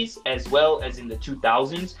 90s as well as in the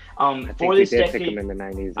 2000s. For this decade, pick him in the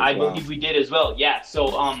 90s I believe we did as well. Yeah.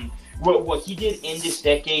 So what he did in this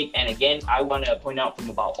decade, and again, I want to point out from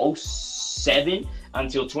about 2007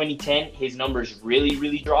 until 2010, his numbers really,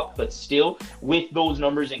 really dropped. But still, with those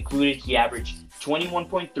numbers included, he averaged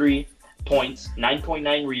 21.3 points,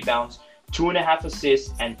 9.9 rebounds, 2.5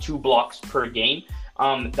 assists, and 2 blocks per game.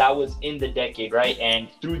 That was in the decade, right? And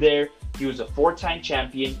through there, he was a 4-time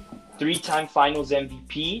champion, 3-time finals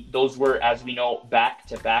MVP. Those were, as we know, back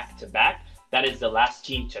to back to back. That is the last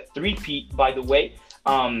team to three-peat, by the way.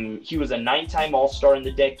 He was a 9-time All-Star in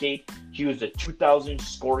the decade. He was a 2000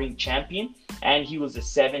 scoring champion, and he was a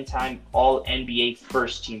 7-time All-NBA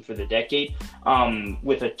first team for the decade,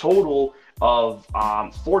 with a total of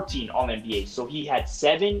 14 All-NBA. So he had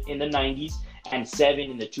 7 in the 90s and 7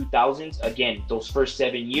 in the 2000s. Again, those first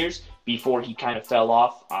 7 years before he kind of fell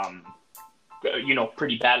off,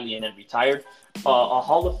 pretty badly and then retired. A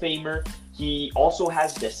Hall of Famer. He also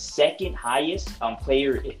has the second highest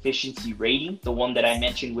player efficiency rating, the one that I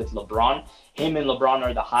mentioned with LeBron. Him and LeBron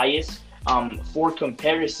are the highest. For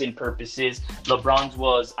comparison purposes, LeBron's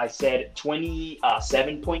was, I said,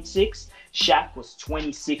 27.6. Shaq was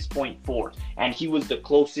 26.4, and he was the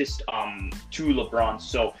closest to LeBron.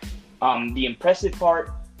 So the impressive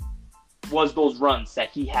part was those runs that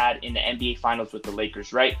he had in the NBA Finals with the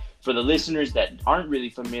Lakers, right? For the listeners that aren't really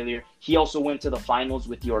familiar, he also went to the finals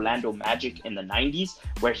with the Orlando Magic in the 90s,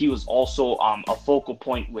 where he was also a focal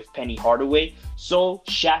point with Penny Hardaway. So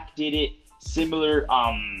Shaq did it similar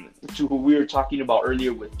to who we were talking about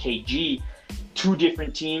earlier with KG, 2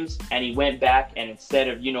 different teams, and he went back, and instead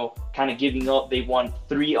of, kind of giving up, they won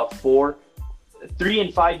 3 of 4. 3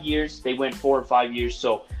 and 5 years, they went 4 or 5 years.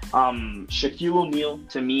 So Shaquille O'Neal,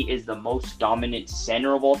 to me, is the most dominant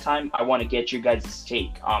center of all time. I want to get your guys'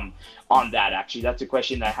 take on that, actually. That's a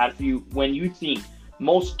question that I had for you. When you think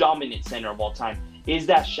most dominant center of all time, is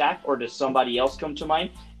that Shaq or does somebody else come to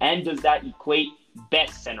mind? And does that equate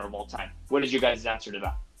best center of all time? What is your guys' answer to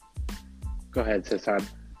that? Go ahead, Cesar.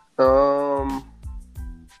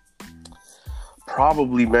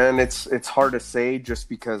 Probably, man. It's hard to say just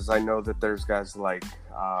because I know that there's guys like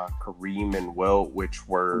Kareem and Wilt, which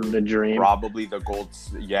were the dream, probably the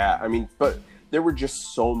golds. Yeah, I mean, but there were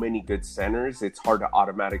just so many good centers. It's hard to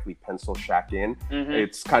automatically pencil Shaq in. Mm-hmm.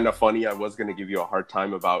 It's kind of funny. I was going to give you a hard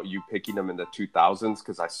time about you picking him in the 2000s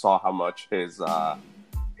because I saw how much his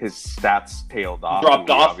stats tailed off. Dropped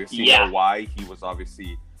off. Obviously, know why. He was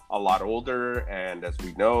obviously a lot older, and as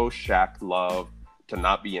we know, Shaq loved to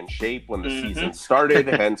not be in shape when the season started,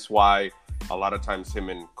 hence why a lot of times him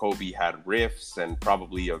and Kobe had rifts and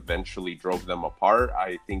probably eventually drove them apart.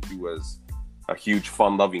 I think he was a huge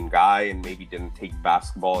fun-loving guy and maybe didn't take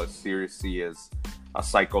basketball as seriously as a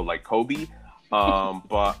psycho like Kobe,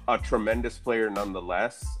 but a tremendous player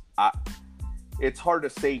nonetheless. It's hard to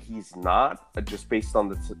say he's not, just based on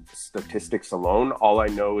the statistics alone. All I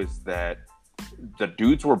know is that the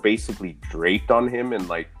dudes were basically draped on him in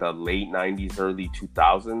like the late 90s, early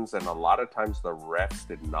 2000s, and a lot of times the refs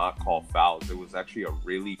did not call fouls. It was actually a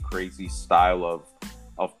really crazy style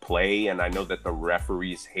of play, and I know that the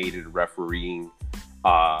referees hated refereeing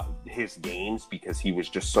his games because he was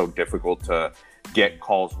just so difficult to get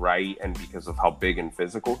calls right and because of how big and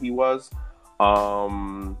physical he was.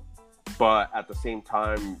 But at the same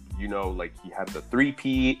time, you know, like he had the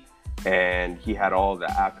three-peat, and he had all the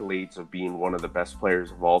accolades of being one of the best players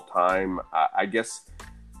of all time. I guess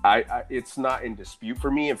it's not in dispute for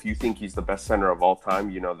me. If you think he's the best center of all time,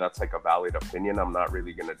 you know, that's like a valid opinion. I'm not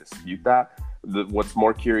really going to dispute that. What's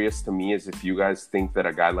more curious to me is if you guys think that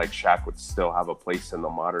a guy like Shaq would still have a place in the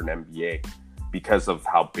modern NBA because of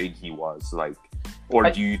how big he was, like, or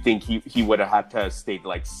do you think he would have had to have stayed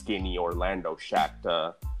like skinny Orlando Shaq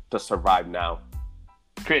to survive now?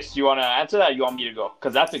 Chris, you want to answer that or you want me to go?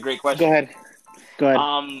 Because that's a great question. Go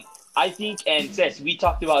ahead. I think, and Cess, we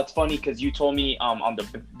talked about, it's funny because you told me on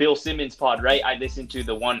the Bill Simmons pod, right? I listened to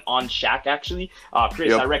the one on Shaq, actually.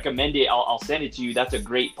 Chris, I recommend it. I'll send it to you. That's a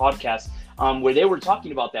great podcast where they were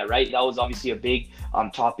talking about that, right? That was obviously a big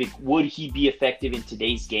topic. Would he be effective in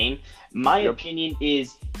today's game? My opinion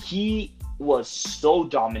is he was so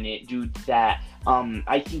dominant, dude, that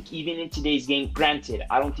I think even in today's game, granted,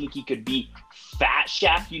 I don't think he could be fat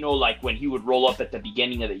Shaq, you know, like when he would roll up at the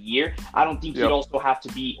beginning of the year. I don't think he'd also have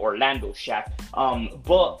to be Orlando Shaq.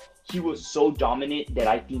 But he was so dominant that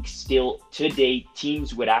I think still today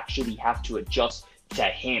teams would actually have to adjust to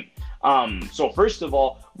him. So first of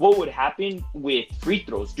all, what would happen with free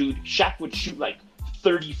throws, dude? Shaq would shoot like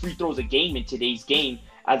 30 free throws a game in today's game,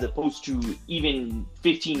 as opposed to even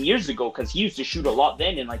 15 years ago, because he used to shoot a lot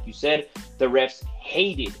then. And like you said, the refs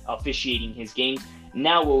hated officiating his games.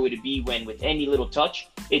 Now what would it be when with any little touch,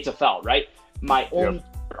 it's a foul, right? My only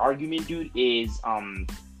argument, dude, is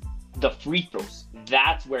the free throws.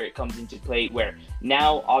 That's where it comes into play, where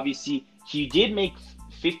now obviously he did make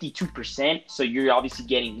 52%, so you're obviously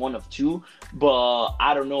getting one of two, but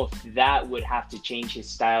I don't know if that would have to change his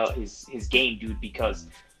style, his game, dude, because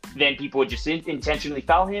then people would just intentionally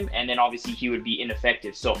foul him, and then obviously he would be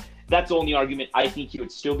ineffective. So that's the only argument. I think he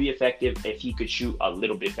would still be effective if he could shoot a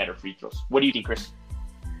little bit better free throws. What do you think, Chris?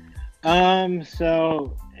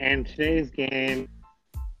 So in today's game,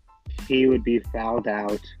 he would be fouled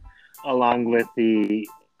out along with the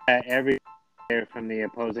every player from the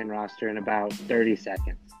opposing roster in about 30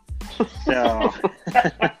 seconds. So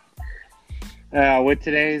with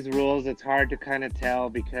today's rules, it's hard to kind of tell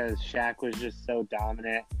because Shaq was just so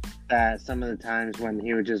dominant that some of the times when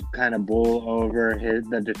he would just kind of bull over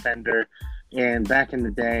the defender. And back in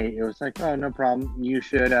the day, it was like, oh, no problem. You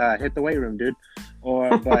should hit the weight room, dude.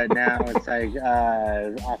 But now it's like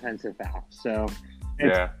offensive foul. So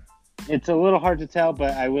it's a little hard to tell,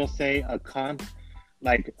 but I will say a comp,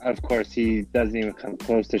 like, of course, he doesn't even come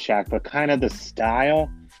close to Shaq, but kind of the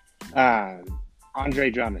style, Andre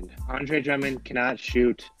Drummond. Andre Drummond cannot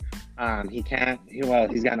shoot. He can't.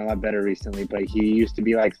 He's gotten a lot better recently, but he used to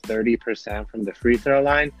be like 30% from the free throw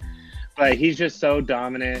line. But he's just so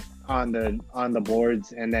dominant on the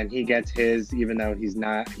boards, and then he gets his, even though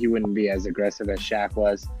he wouldn't be as aggressive as Shaq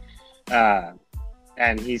was.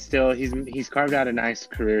 And he's carved out a nice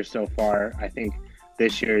career so far. I think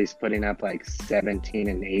this year he's putting up like 17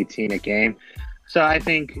 and 18 a game. So I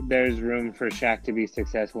think there's room for Shaq to be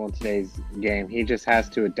successful in today's game. He just has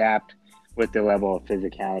to adapt with the level of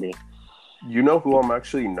physicality. You know who I'm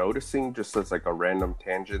actually noticing, just as like a random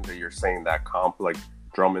tangent, that you're saying that comp, like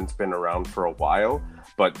Drummond's been around for a while,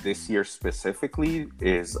 but this year specifically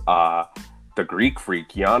is the Greek freak,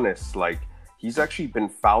 Giannis. Like, he's actually been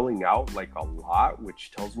fouling out like a lot,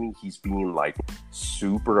 which tells me he's being like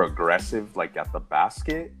super aggressive, like at the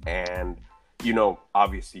basket. And, you know,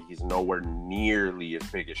 obviously he's nowhere nearly as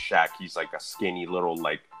big as Shaq. He's like a skinny little,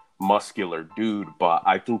 like muscular dude, but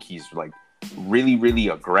I think he's like really, really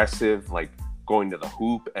aggressive, like going to the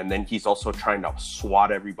hoop. And then he's also trying to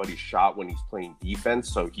swat everybody's shot when he's playing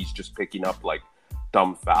defense. So he's just picking up like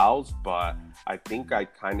dumb fouls. But I think I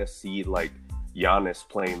kind of see like Giannis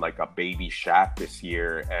playing like a baby Shaq this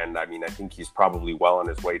year, and I mean, I think he's probably well on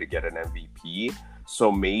his way to get an MVP. So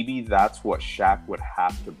maybe that's what Shaq would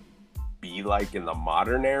have to be like in the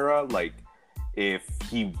modern era. Like, if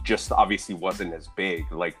he just obviously wasn't as big,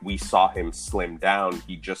 like we saw him slim down,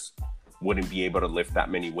 he just wouldn't be able to lift that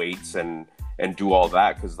many weights and do all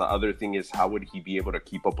that. Because the other thing is, how would he be able to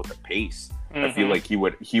keep up with the pace? I feel like he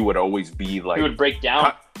would always be like, He would break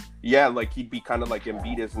down. Yeah, like he'd be kind of like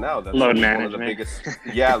Embiid is now. That's Load one management. of the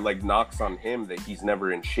biggest, like knocks on him, that he's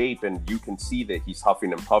never in shape, and you can see that he's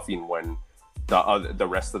huffing and puffing when the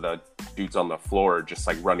rest of the dudes on the floor are just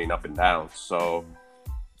like running up and down. So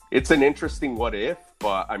it's an interesting what if,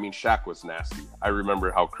 but I mean, Shaq was nasty. I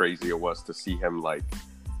remember how crazy it was to see him like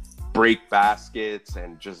break baskets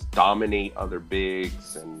and just dominate other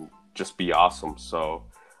bigs and just be awesome. So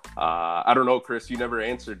I don't know, Chris, you never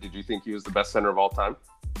answered. Did you think he was the best center of all time?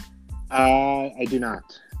 I do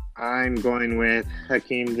not. I'm going with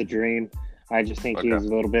Hakeem the Dream. I just think he was a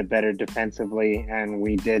little bit better defensively, and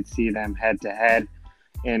we did see them head-to-head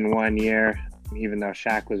in 1 year. Even though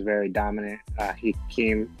Shaq was very dominant,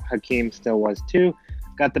 Hakeem still was too.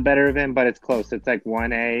 Got the better of him, but it's close. It's like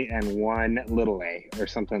 1A and 1 little a or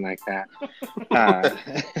something like that.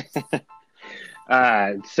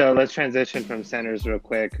 So let's transition from centers real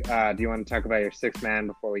quick. Do you want to talk about your sixth man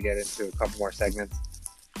before we get into a couple more segments?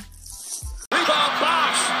 Rebound,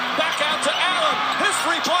 Bosh. Back out to Allen. His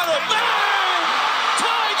three-pointer. Bang!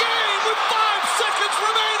 Tie game with 5 seconds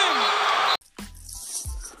remaining.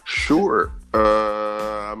 Sure.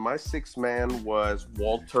 My sixth man was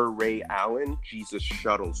Walter Ray Allen, Jesus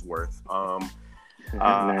Shuttlesworth. Nice.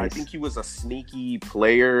 I think he was a sneaky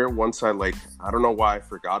player. Once I don't know why I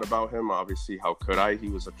forgot about him. Obviously, how could I? He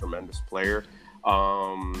was a tremendous player.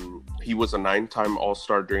 He was a 9-time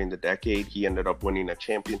All-Star during the decade. He ended up winning a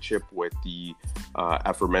championship with the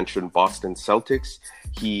aforementioned Boston Celtics.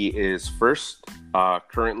 He is first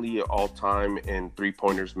currently all-time in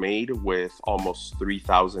three-pointers made with almost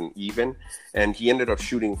 3,000 even. And he ended up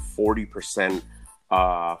shooting 40%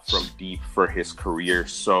 from deep for his career.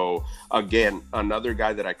 So again, another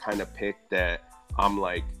guy that I kind of picked that I'm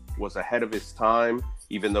like was ahead of his time,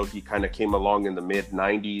 even though he kind of came along in the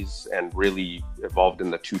mid-90s and really evolved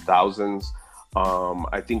in the 2000s.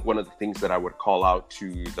 I think one of the things that I would call out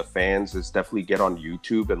to the fans is definitely get on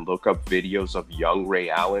YouTube and look up videos of young Ray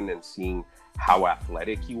Allen and seeing how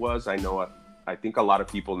athletic he was. I think a lot of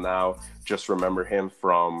people now just remember him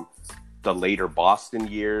from the later Boston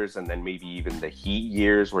years and then maybe even the Heat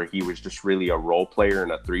years where he was just really a role player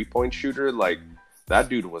and a three-point shooter. Like, that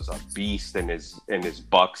dude was a beast in his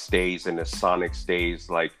Bucks days and his Sonics days.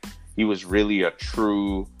 Like, he was really a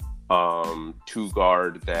true two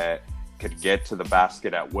guard that could get to the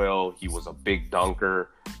basket at will. He was a big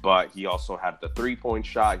dunker, but he also had the three-point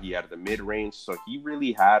shot. He had the mid-range. So he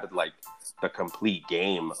really had like the complete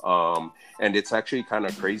game. And it's actually kind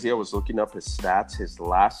of crazy. I was looking up his stats. His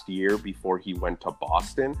last year before he went to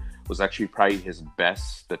Boston was actually probably his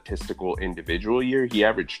best statistical individual year. He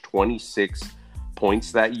averaged 26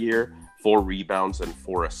 points that year, 4 rebounds and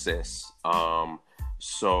 4 assists.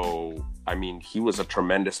 So, I mean, he was a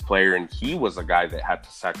tremendous player, and he was a guy that had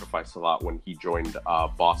to sacrifice a lot when he joined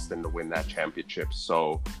Boston to win that championship.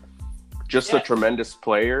 So, just a tremendous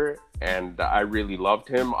player, and I really loved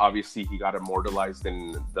him. Obviously, he got immortalized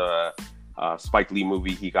in the Spike Lee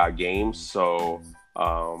movie, He Got Game. So,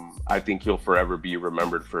 I think he'll forever be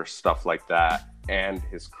remembered for stuff like that and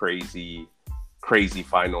his crazy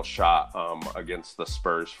final shot against the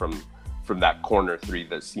Spurs from that corner three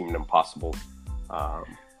that seemed impossible.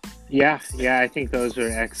 Yeah, I think those are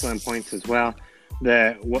excellent points as well.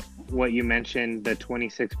 What you mentioned, the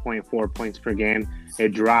 26.4 points per game, it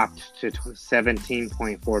dropped to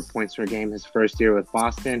 17.4 points per game his first year with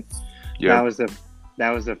Boston. Yeah.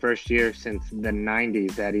 That was the first year since the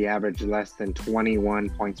 90s that he averaged less than 21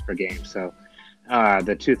 points per game. So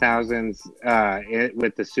the 2000s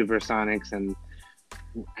with the Supersonics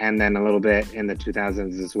and then a little bit in the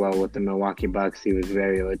 2000s as well with the Milwaukee Bucks, he was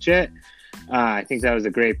very legit. I think that was a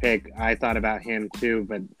great pick. I thought about him too,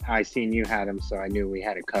 but I seen you had him, so I knew we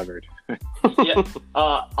had it covered. Yeah.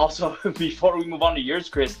 Also, before we move on to yours,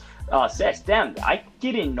 Chris, Sex, damn, I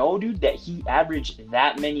didn't know, dude, that he averaged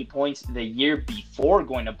that many points the year before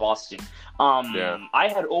going to Boston.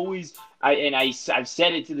 I had always, I've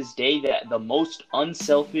said it to this day, that the most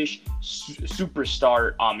unselfish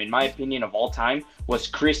superstar, in my opinion, of all time was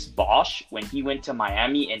Chris Bosh when he went to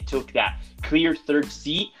Miami and took that clear third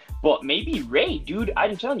seat. But maybe Ray, dude,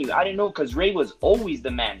 I'm telling you, I didn't know, because Ray was always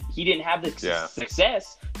the man. He didn't have the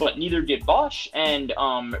success, but neither did Bosh. And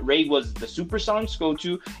Ray was the Supersonics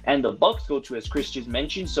go-to and the Bucks go-to, as Chris just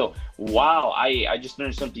mentioned. So, wow, I just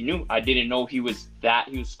learned something new. I didn't know he was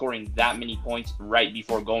scoring that many points right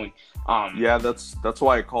before going. Yeah, that's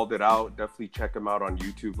why I called it out. Definitely check him out on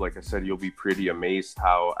YouTube. Like I said, you'll be pretty amazed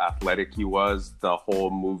how athletic he was. The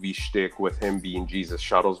whole movie shtick with him being Jesus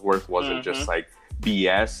Shuttlesworth wasn't just like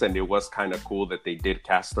BS, and it was kind of cool that they did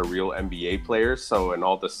cast a real NBA player. So in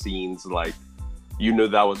all the scenes, like, you knew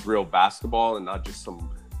that was real basketball and not just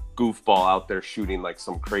some goofball out there shooting like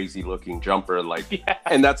some crazy looking jumper. Like,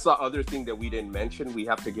 and that's the other thing that we didn't mention. We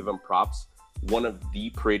have to give him props. One of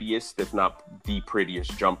the prettiest, if not the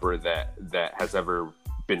prettiest jumper that has ever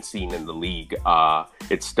been seen in the league.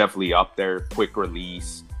 It's definitely up there. Quick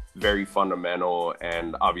release, very fundamental,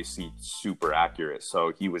 and obviously super accurate.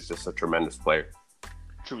 So he was just a tremendous player.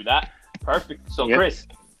 True that. Perfect. So, Chris,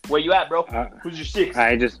 where you at, bro? Who's your six?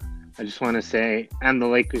 I just want to say, and the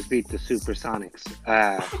Lakers beat the Supersonics.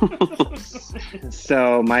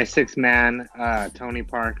 So my sixth man, Tony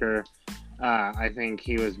Parker. I think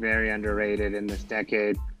he was very underrated in this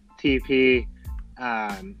decade. TP,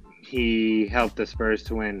 he helped the Spurs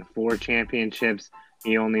to win 4 championships.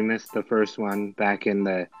 He only missed the first one back in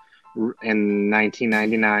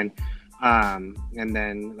 1999. And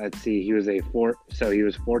then let's see, he was he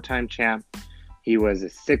was 4-time champ. He was a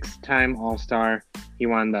 6-time All-Star. He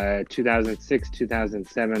won the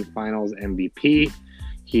 2006-2007 Finals MVP.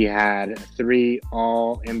 He had 3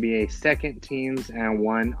 All-NBA second teams and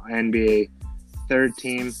 1 NBA third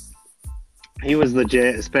team. He was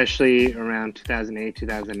legit, especially around 2008,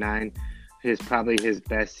 2009. Probably his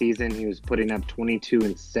best season. He was putting up 22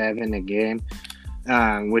 and 7 a game,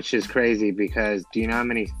 which is crazy because do you know how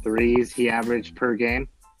many threes he averaged per game?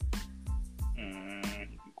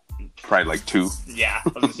 Probably like 2. Yeah, I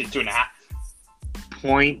was going to say 2.5.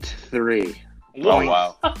 0.3. Oh,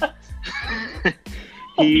 wow.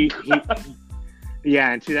 he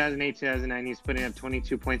yeah, in 2008, 2009, he's putting up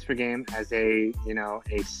 22 points per game as a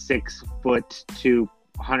 6'2",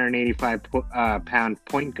 185 pound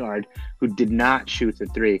point guard who did not shoot the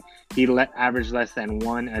 3. He averaged less than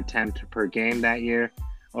 1 attempt per game that year.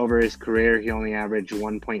 Over his career, he only averaged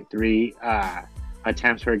 1.3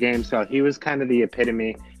 attempts per game. So he was kind of the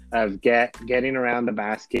epitome of getting around the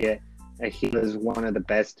basket. He was one of the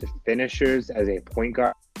best finishers as a point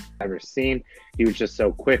guard I've ever seen. He was just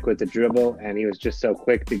so quick with the dribble, and he was just so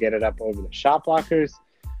quick to get it up over the shot blockers.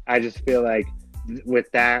 I just feel like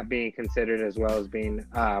with that being considered as well as being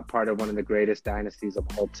part of one of the greatest dynasties of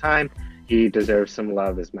all time, he deserves some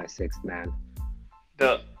love as my 6th man.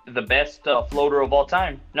 The best floater of all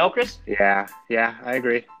time. No, Chris? Yeah, I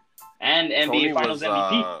agree. And NBA Finals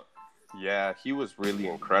MVP. Yeah, he was really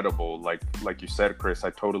incredible. Like you said, Chris, I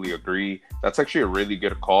totally agree. That's actually a really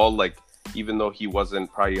good call. Like, even though he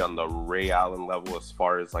wasn't probably on the Ray Allen level as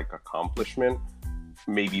far as like accomplishment,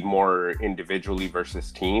 maybe more individually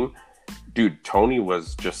versus team, dude, Tony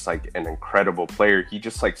was just like an incredible player. He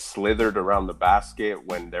just like slithered around the basket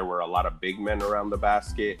when there were a lot of big men around the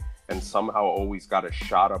basket and somehow always got a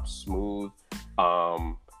shot up smooth.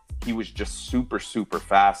 He was just super, super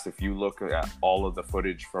fast. If you look at all of the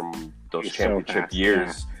footage from those championship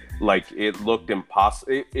years, like it looked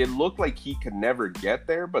impossible. It looked like he could never get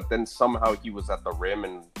there, but then somehow he was at the rim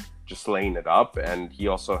and just laying it up. And he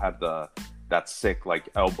also had that sick like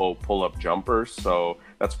elbow pull-up jumper. So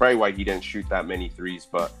that's probably why he didn't shoot that many threes.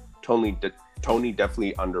 But Tony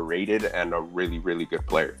definitely underrated and a really, really good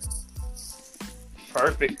player.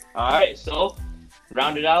 Perfect. All right, so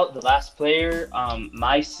rounded out the last player,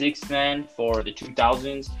 my 6th man for the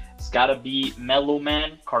 2000s. It's got to be Melo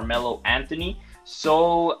Man, Carmelo Anthony.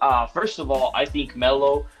 So, first of all, I think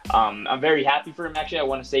Melo, I'm very happy for him. Actually, I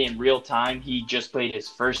want to say in real time, he just played his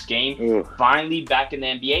first game. Finally back in the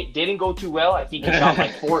NBA. Didn't go too well. I think he shot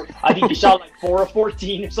like 4 or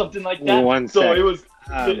 14 or something like that. It was,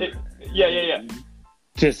 yeah.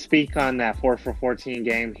 To speak on that 4 for 14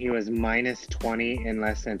 game, he was minus 20 in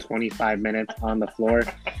less than 25 minutes on the floor.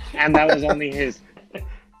 And that was only his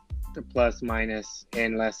plus minus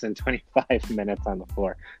in less than 25 minutes on the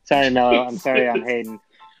floor. Sorry, Melo. I'm sorry I'm hating.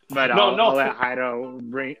 But No, I'll let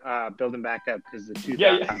Jairo build him back up because the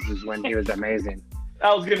 2000s is when he was amazing.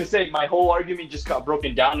 I was gonna say my whole argument just got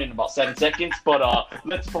broken down in about 7 seconds, but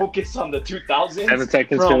let's focus on the 2000s. 7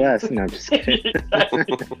 seconds or less. No, I'm just kidding.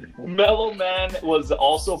 Mellow Man was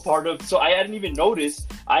also part of. So I hadn't even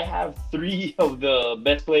noticed. I have 3 of the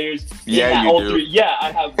best players. Yeah, you do. 3. Yeah,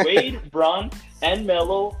 I have Wade, Bron, and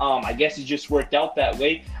Melo. I guess it just worked out that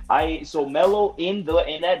way. So Melo in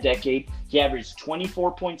that decade, he averaged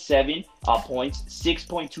 24.7 points,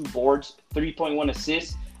 6.2 boards, 3.1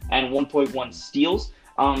 assists, and 1.1 steals.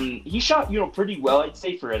 He shot, pretty well, I'd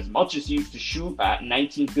say, for as much as he used to shoot at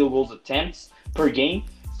 19 field goals attempts per game,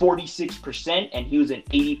 46%, and he was an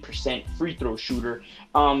 80% free throw shooter.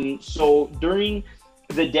 So during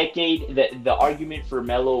the decade, the argument for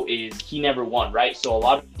Melo is he never won, right? So a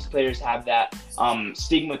lot of these players have that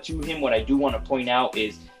stigma to him. What I do want to point out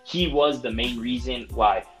is he was the main reason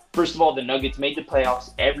why. First of all, the Nuggets made the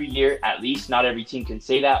playoffs every year, at least. Not every team can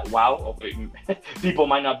say that. Wow. People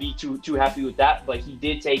might not be too happy with that, but he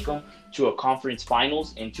did take them to a conference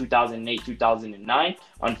finals in 2008, 2009.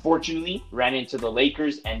 Unfortunately, ran into the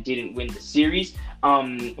Lakers and didn't win the series.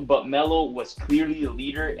 But Melo was clearly the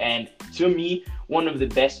leader and, to me, one of the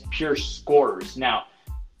best pure scorers. Now,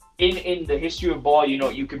 in the history of ball,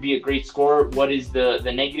 you could be a great scorer. What is the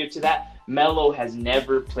negative to that? Melo has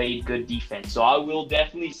never played good defense. So I will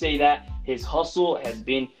definitely say that his hustle has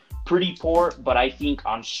been pretty poor, but I think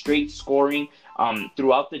on straight scoring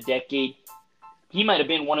throughout the decade, he might have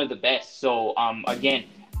been one of the best. So again,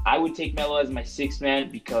 I would take Melo as my 6th man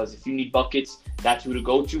because if you need buckets, that's who to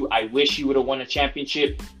go to. I wish he would have won a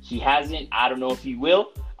championship. He hasn't. I don't know if he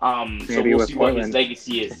will. So we'll see what his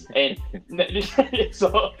legacy is. And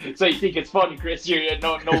so you think it's funny, Chris? You're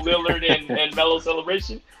no Lillard and Melo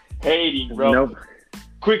celebration? Hating, bro. Nope.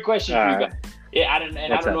 Quick question for you guys. I don't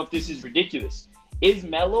know if this is ridiculous. Is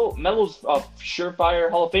Melo's a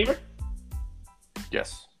surefire Hall of Famer?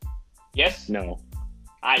 Yes. Yes? No.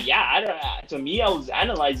 To me, I was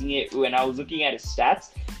analyzing it when I was looking at his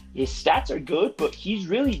stats. His stats are good, but he's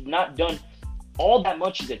really not done all that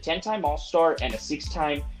much. He's a 10-time All-Star and a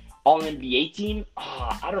 6-time All-NBA team.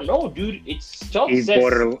 I don't know, dude. It's tough. He's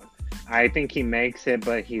I think he makes it,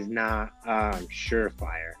 but he's not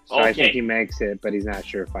surefire. So I think he makes it, but he's not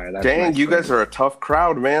surefire. Dang, you guys are a tough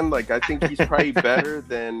crowd, man. Like, I think he's probably better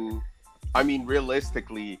than... I mean,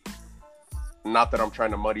 realistically, not that I'm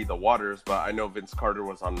trying to muddy the waters, but I know Vince Carter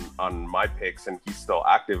was on my picks, and he's still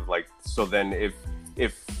active. Like, so then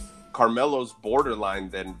if Carmelo's borderline,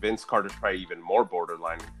 then Vince Carter's probably even more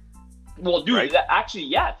borderline. Well, dude, right? Actually,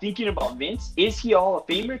 yeah, thinking about Vince, is he a Hall of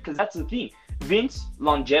Famer? Because that's the thing. Vince,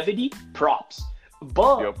 longevity, props.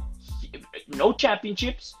 But no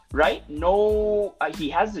championships, right? No,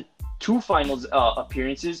 he has the 2 finals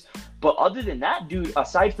appearances. But other than that, dude,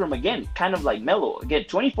 aside from, again, kind of like Melo, again,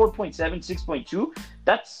 24.7, 6.2,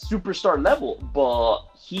 that's superstar level. But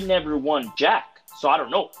he never won jack. So I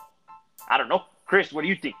don't know. Chris, what do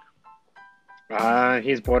you think?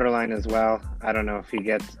 He's borderline as well. I don't know if he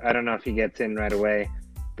gets in right away,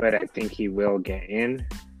 but I think he will get in.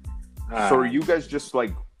 So are you guys just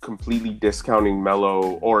like completely discounting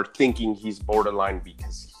Melo or thinking he's borderline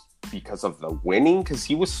because of the winning? Because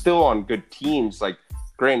he was still on good teams. Like,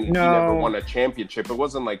 granted, he never won a championship. It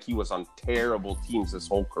wasn't like he was on terrible teams his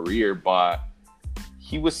whole career, but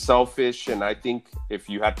he was selfish. And I think if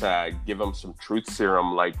you had to give him some truth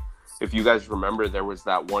serum, like if you guys remember, there was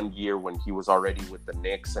that one year when he was already with the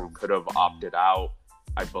Knicks and could have opted out.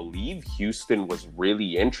 I believe Houston was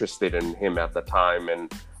really interested in him at the time,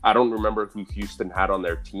 and I don't remember who Houston had on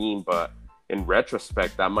their team, but in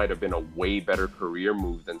retrospect, that might have been a way better career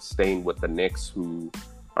move than staying with the Knicks, who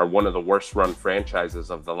are one of the worst run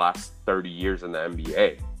franchises of the last 30 years in the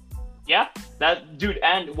NBA. Yeah, that dude,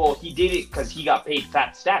 and well, he did it because he got paid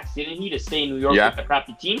fat stacks, didn't he, to stay in New York with a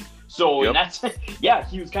crappy team? So that's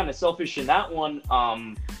he was kind of selfish in that one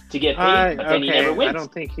to get paid, but then he never wins. I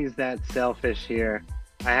don't think he's that selfish here.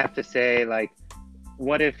 I have to say, like,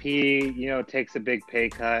 what if he, takes a big pay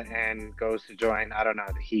cut and goes to join, I don't know,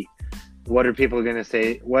 the Heat? What are people going to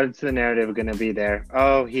say? What's the narrative going to be there?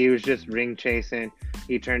 Oh, he was just ring chasing.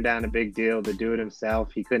 He turned down a big deal to do it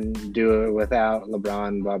himself. He couldn't do it without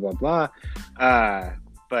LeBron, blah, blah, blah.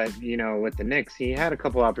 But, with the Knicks, he had a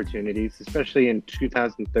couple opportunities, especially in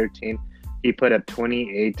 2013. He put up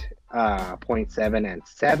 28.7 and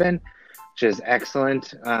 7, which is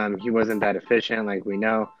excellent. He wasn't that efficient, like we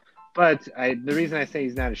know. But the reason I say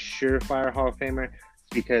he's not a surefire Hall of Famer is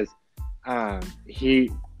because he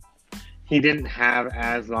didn't have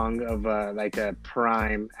as long of a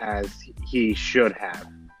prime as he should have.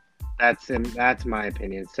 That's my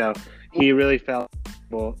opinion. So he really fell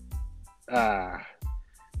well,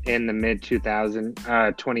 in the mid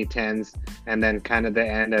 2010s, and then kind of the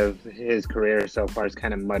end of his career so far has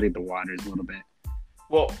kind of muddied the waters a little bit.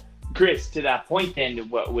 Well, Chris, to that point then,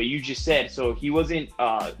 what you just said, so he wasn't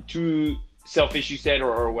too selfish, you said,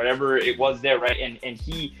 or whatever it was there, right? And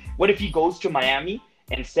he, what if he goes to Miami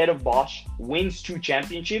instead of Bosch, wins 2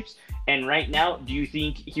 championships, and right now, do you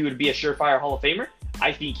think he would be a surefire Hall of Famer?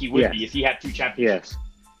 I think he would be if he had 2 championships. Yes.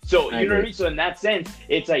 So, you know what I mean? So in that sense,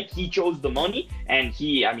 it's like he chose the money, and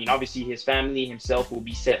obviously his family, himself will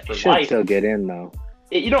be set for life. Should still get in, though.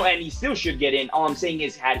 And he still should get in. All I'm saying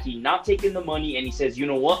is, had he not taken the money and he says, you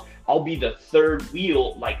know what, I'll be the third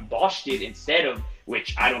wheel like Bosch did instead of,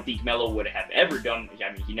 which I don't think Melo would have ever done.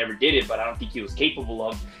 I mean, he never did it, but I don't think he was capable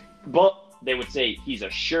of. But they would say he's a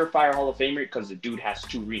surefire Hall of Famer because the dude has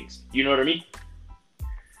 2 rings. You know what I mean?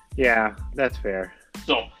 Yeah, that's fair.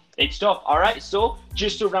 So it's tough. All right, so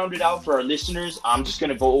just to round it out for our listeners, I'm just going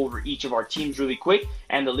to go over each of our teams really quick,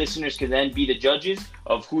 and the listeners can then be the judges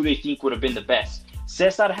of who they think would have been the best.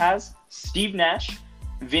 Cesar has Steve Nash,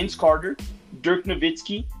 Vince Carter, Dirk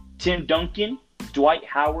Nowitzki, Tim Duncan, Dwight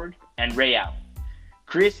Howard, and Ray Allen.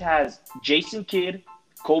 Chris has Jason Kidd,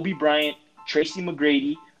 Kobe Bryant, Tracy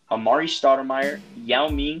McGrady, Amari Stoudemire, Yao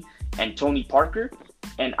Ming, and Tony Parker.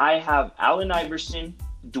 And I have Allen Iverson,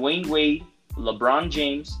 Dwayne Wade, LeBron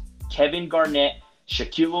James, Kevin Garnett,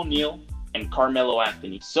 Shaquille O'Neal, and Carmelo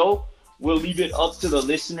Anthony. So we'll leave it up to the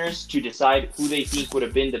listeners to decide who they think would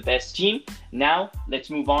have been the best team. Now, let's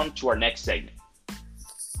move on to our next segment.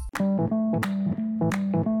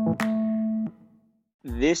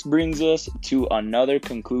 This brings us to another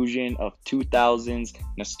conclusion of 2000's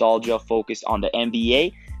nostalgia focused on the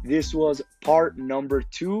NBA. This was part number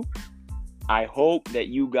 2. I hope that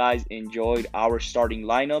you guys enjoyed our starting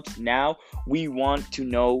lineups. Now, we want to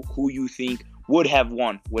know who you think would have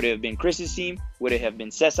won. Would it have been Chris's team? Would it have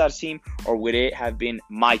been Cesar's team? Or would it have been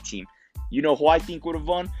my team? You know who I think would have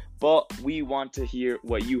won, but we want to hear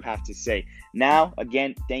what you have to say. Now,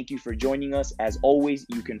 again, thank you for joining us. As always,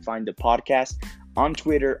 you can find the podcast on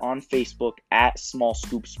Twitter, on Facebook, at Small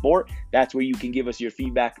Scoop Sport. That's where you can give us your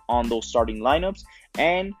feedback on those starting lineups.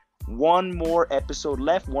 And one more episode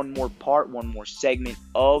left, one more part, one more segment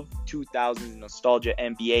of 2000's Nostalgia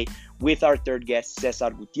NBA with our third guest,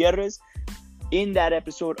 Cesar Gutierrez. In that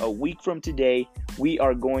episode, a week from today, we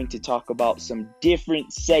are going to talk about some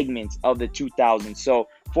different segments of the 2000s. So,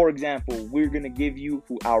 for example, we're going to give you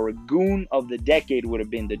who our goon of the decade would have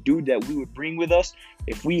been, the dude that we would bring with us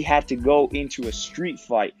if we had to go into a street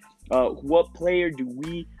fight. What player do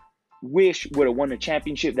we wish would have won a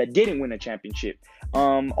championship that didn't win a championship?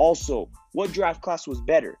 Also, what draft class was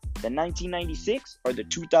better, the 1996 or the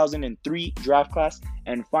 2003 draft class?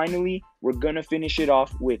 And finally, we're gonna finish it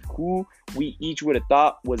off with who we each would have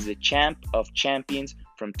thought was the champ of champions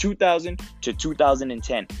from 2000 to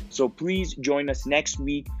 2010. So please join us next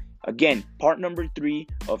week. Again, part number 3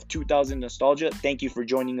 of 2000 Nostalgia. Thank you for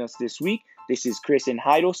joining us this week. This is Chris and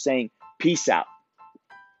Jairo saying peace out.